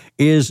Mind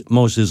is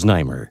Moses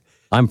Neimer.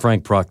 I'm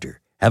Frank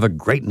Proctor. Have a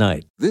great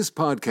night. This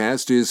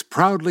podcast is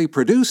proudly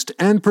produced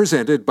and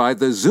presented by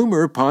the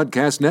Zoomer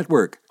Podcast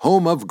Network,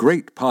 home of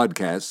great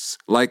podcasts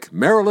like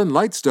Marilyn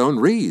Lightstone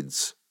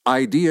Reads,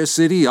 Idea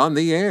City on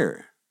the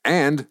Air,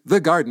 and The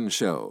Garden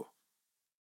Show.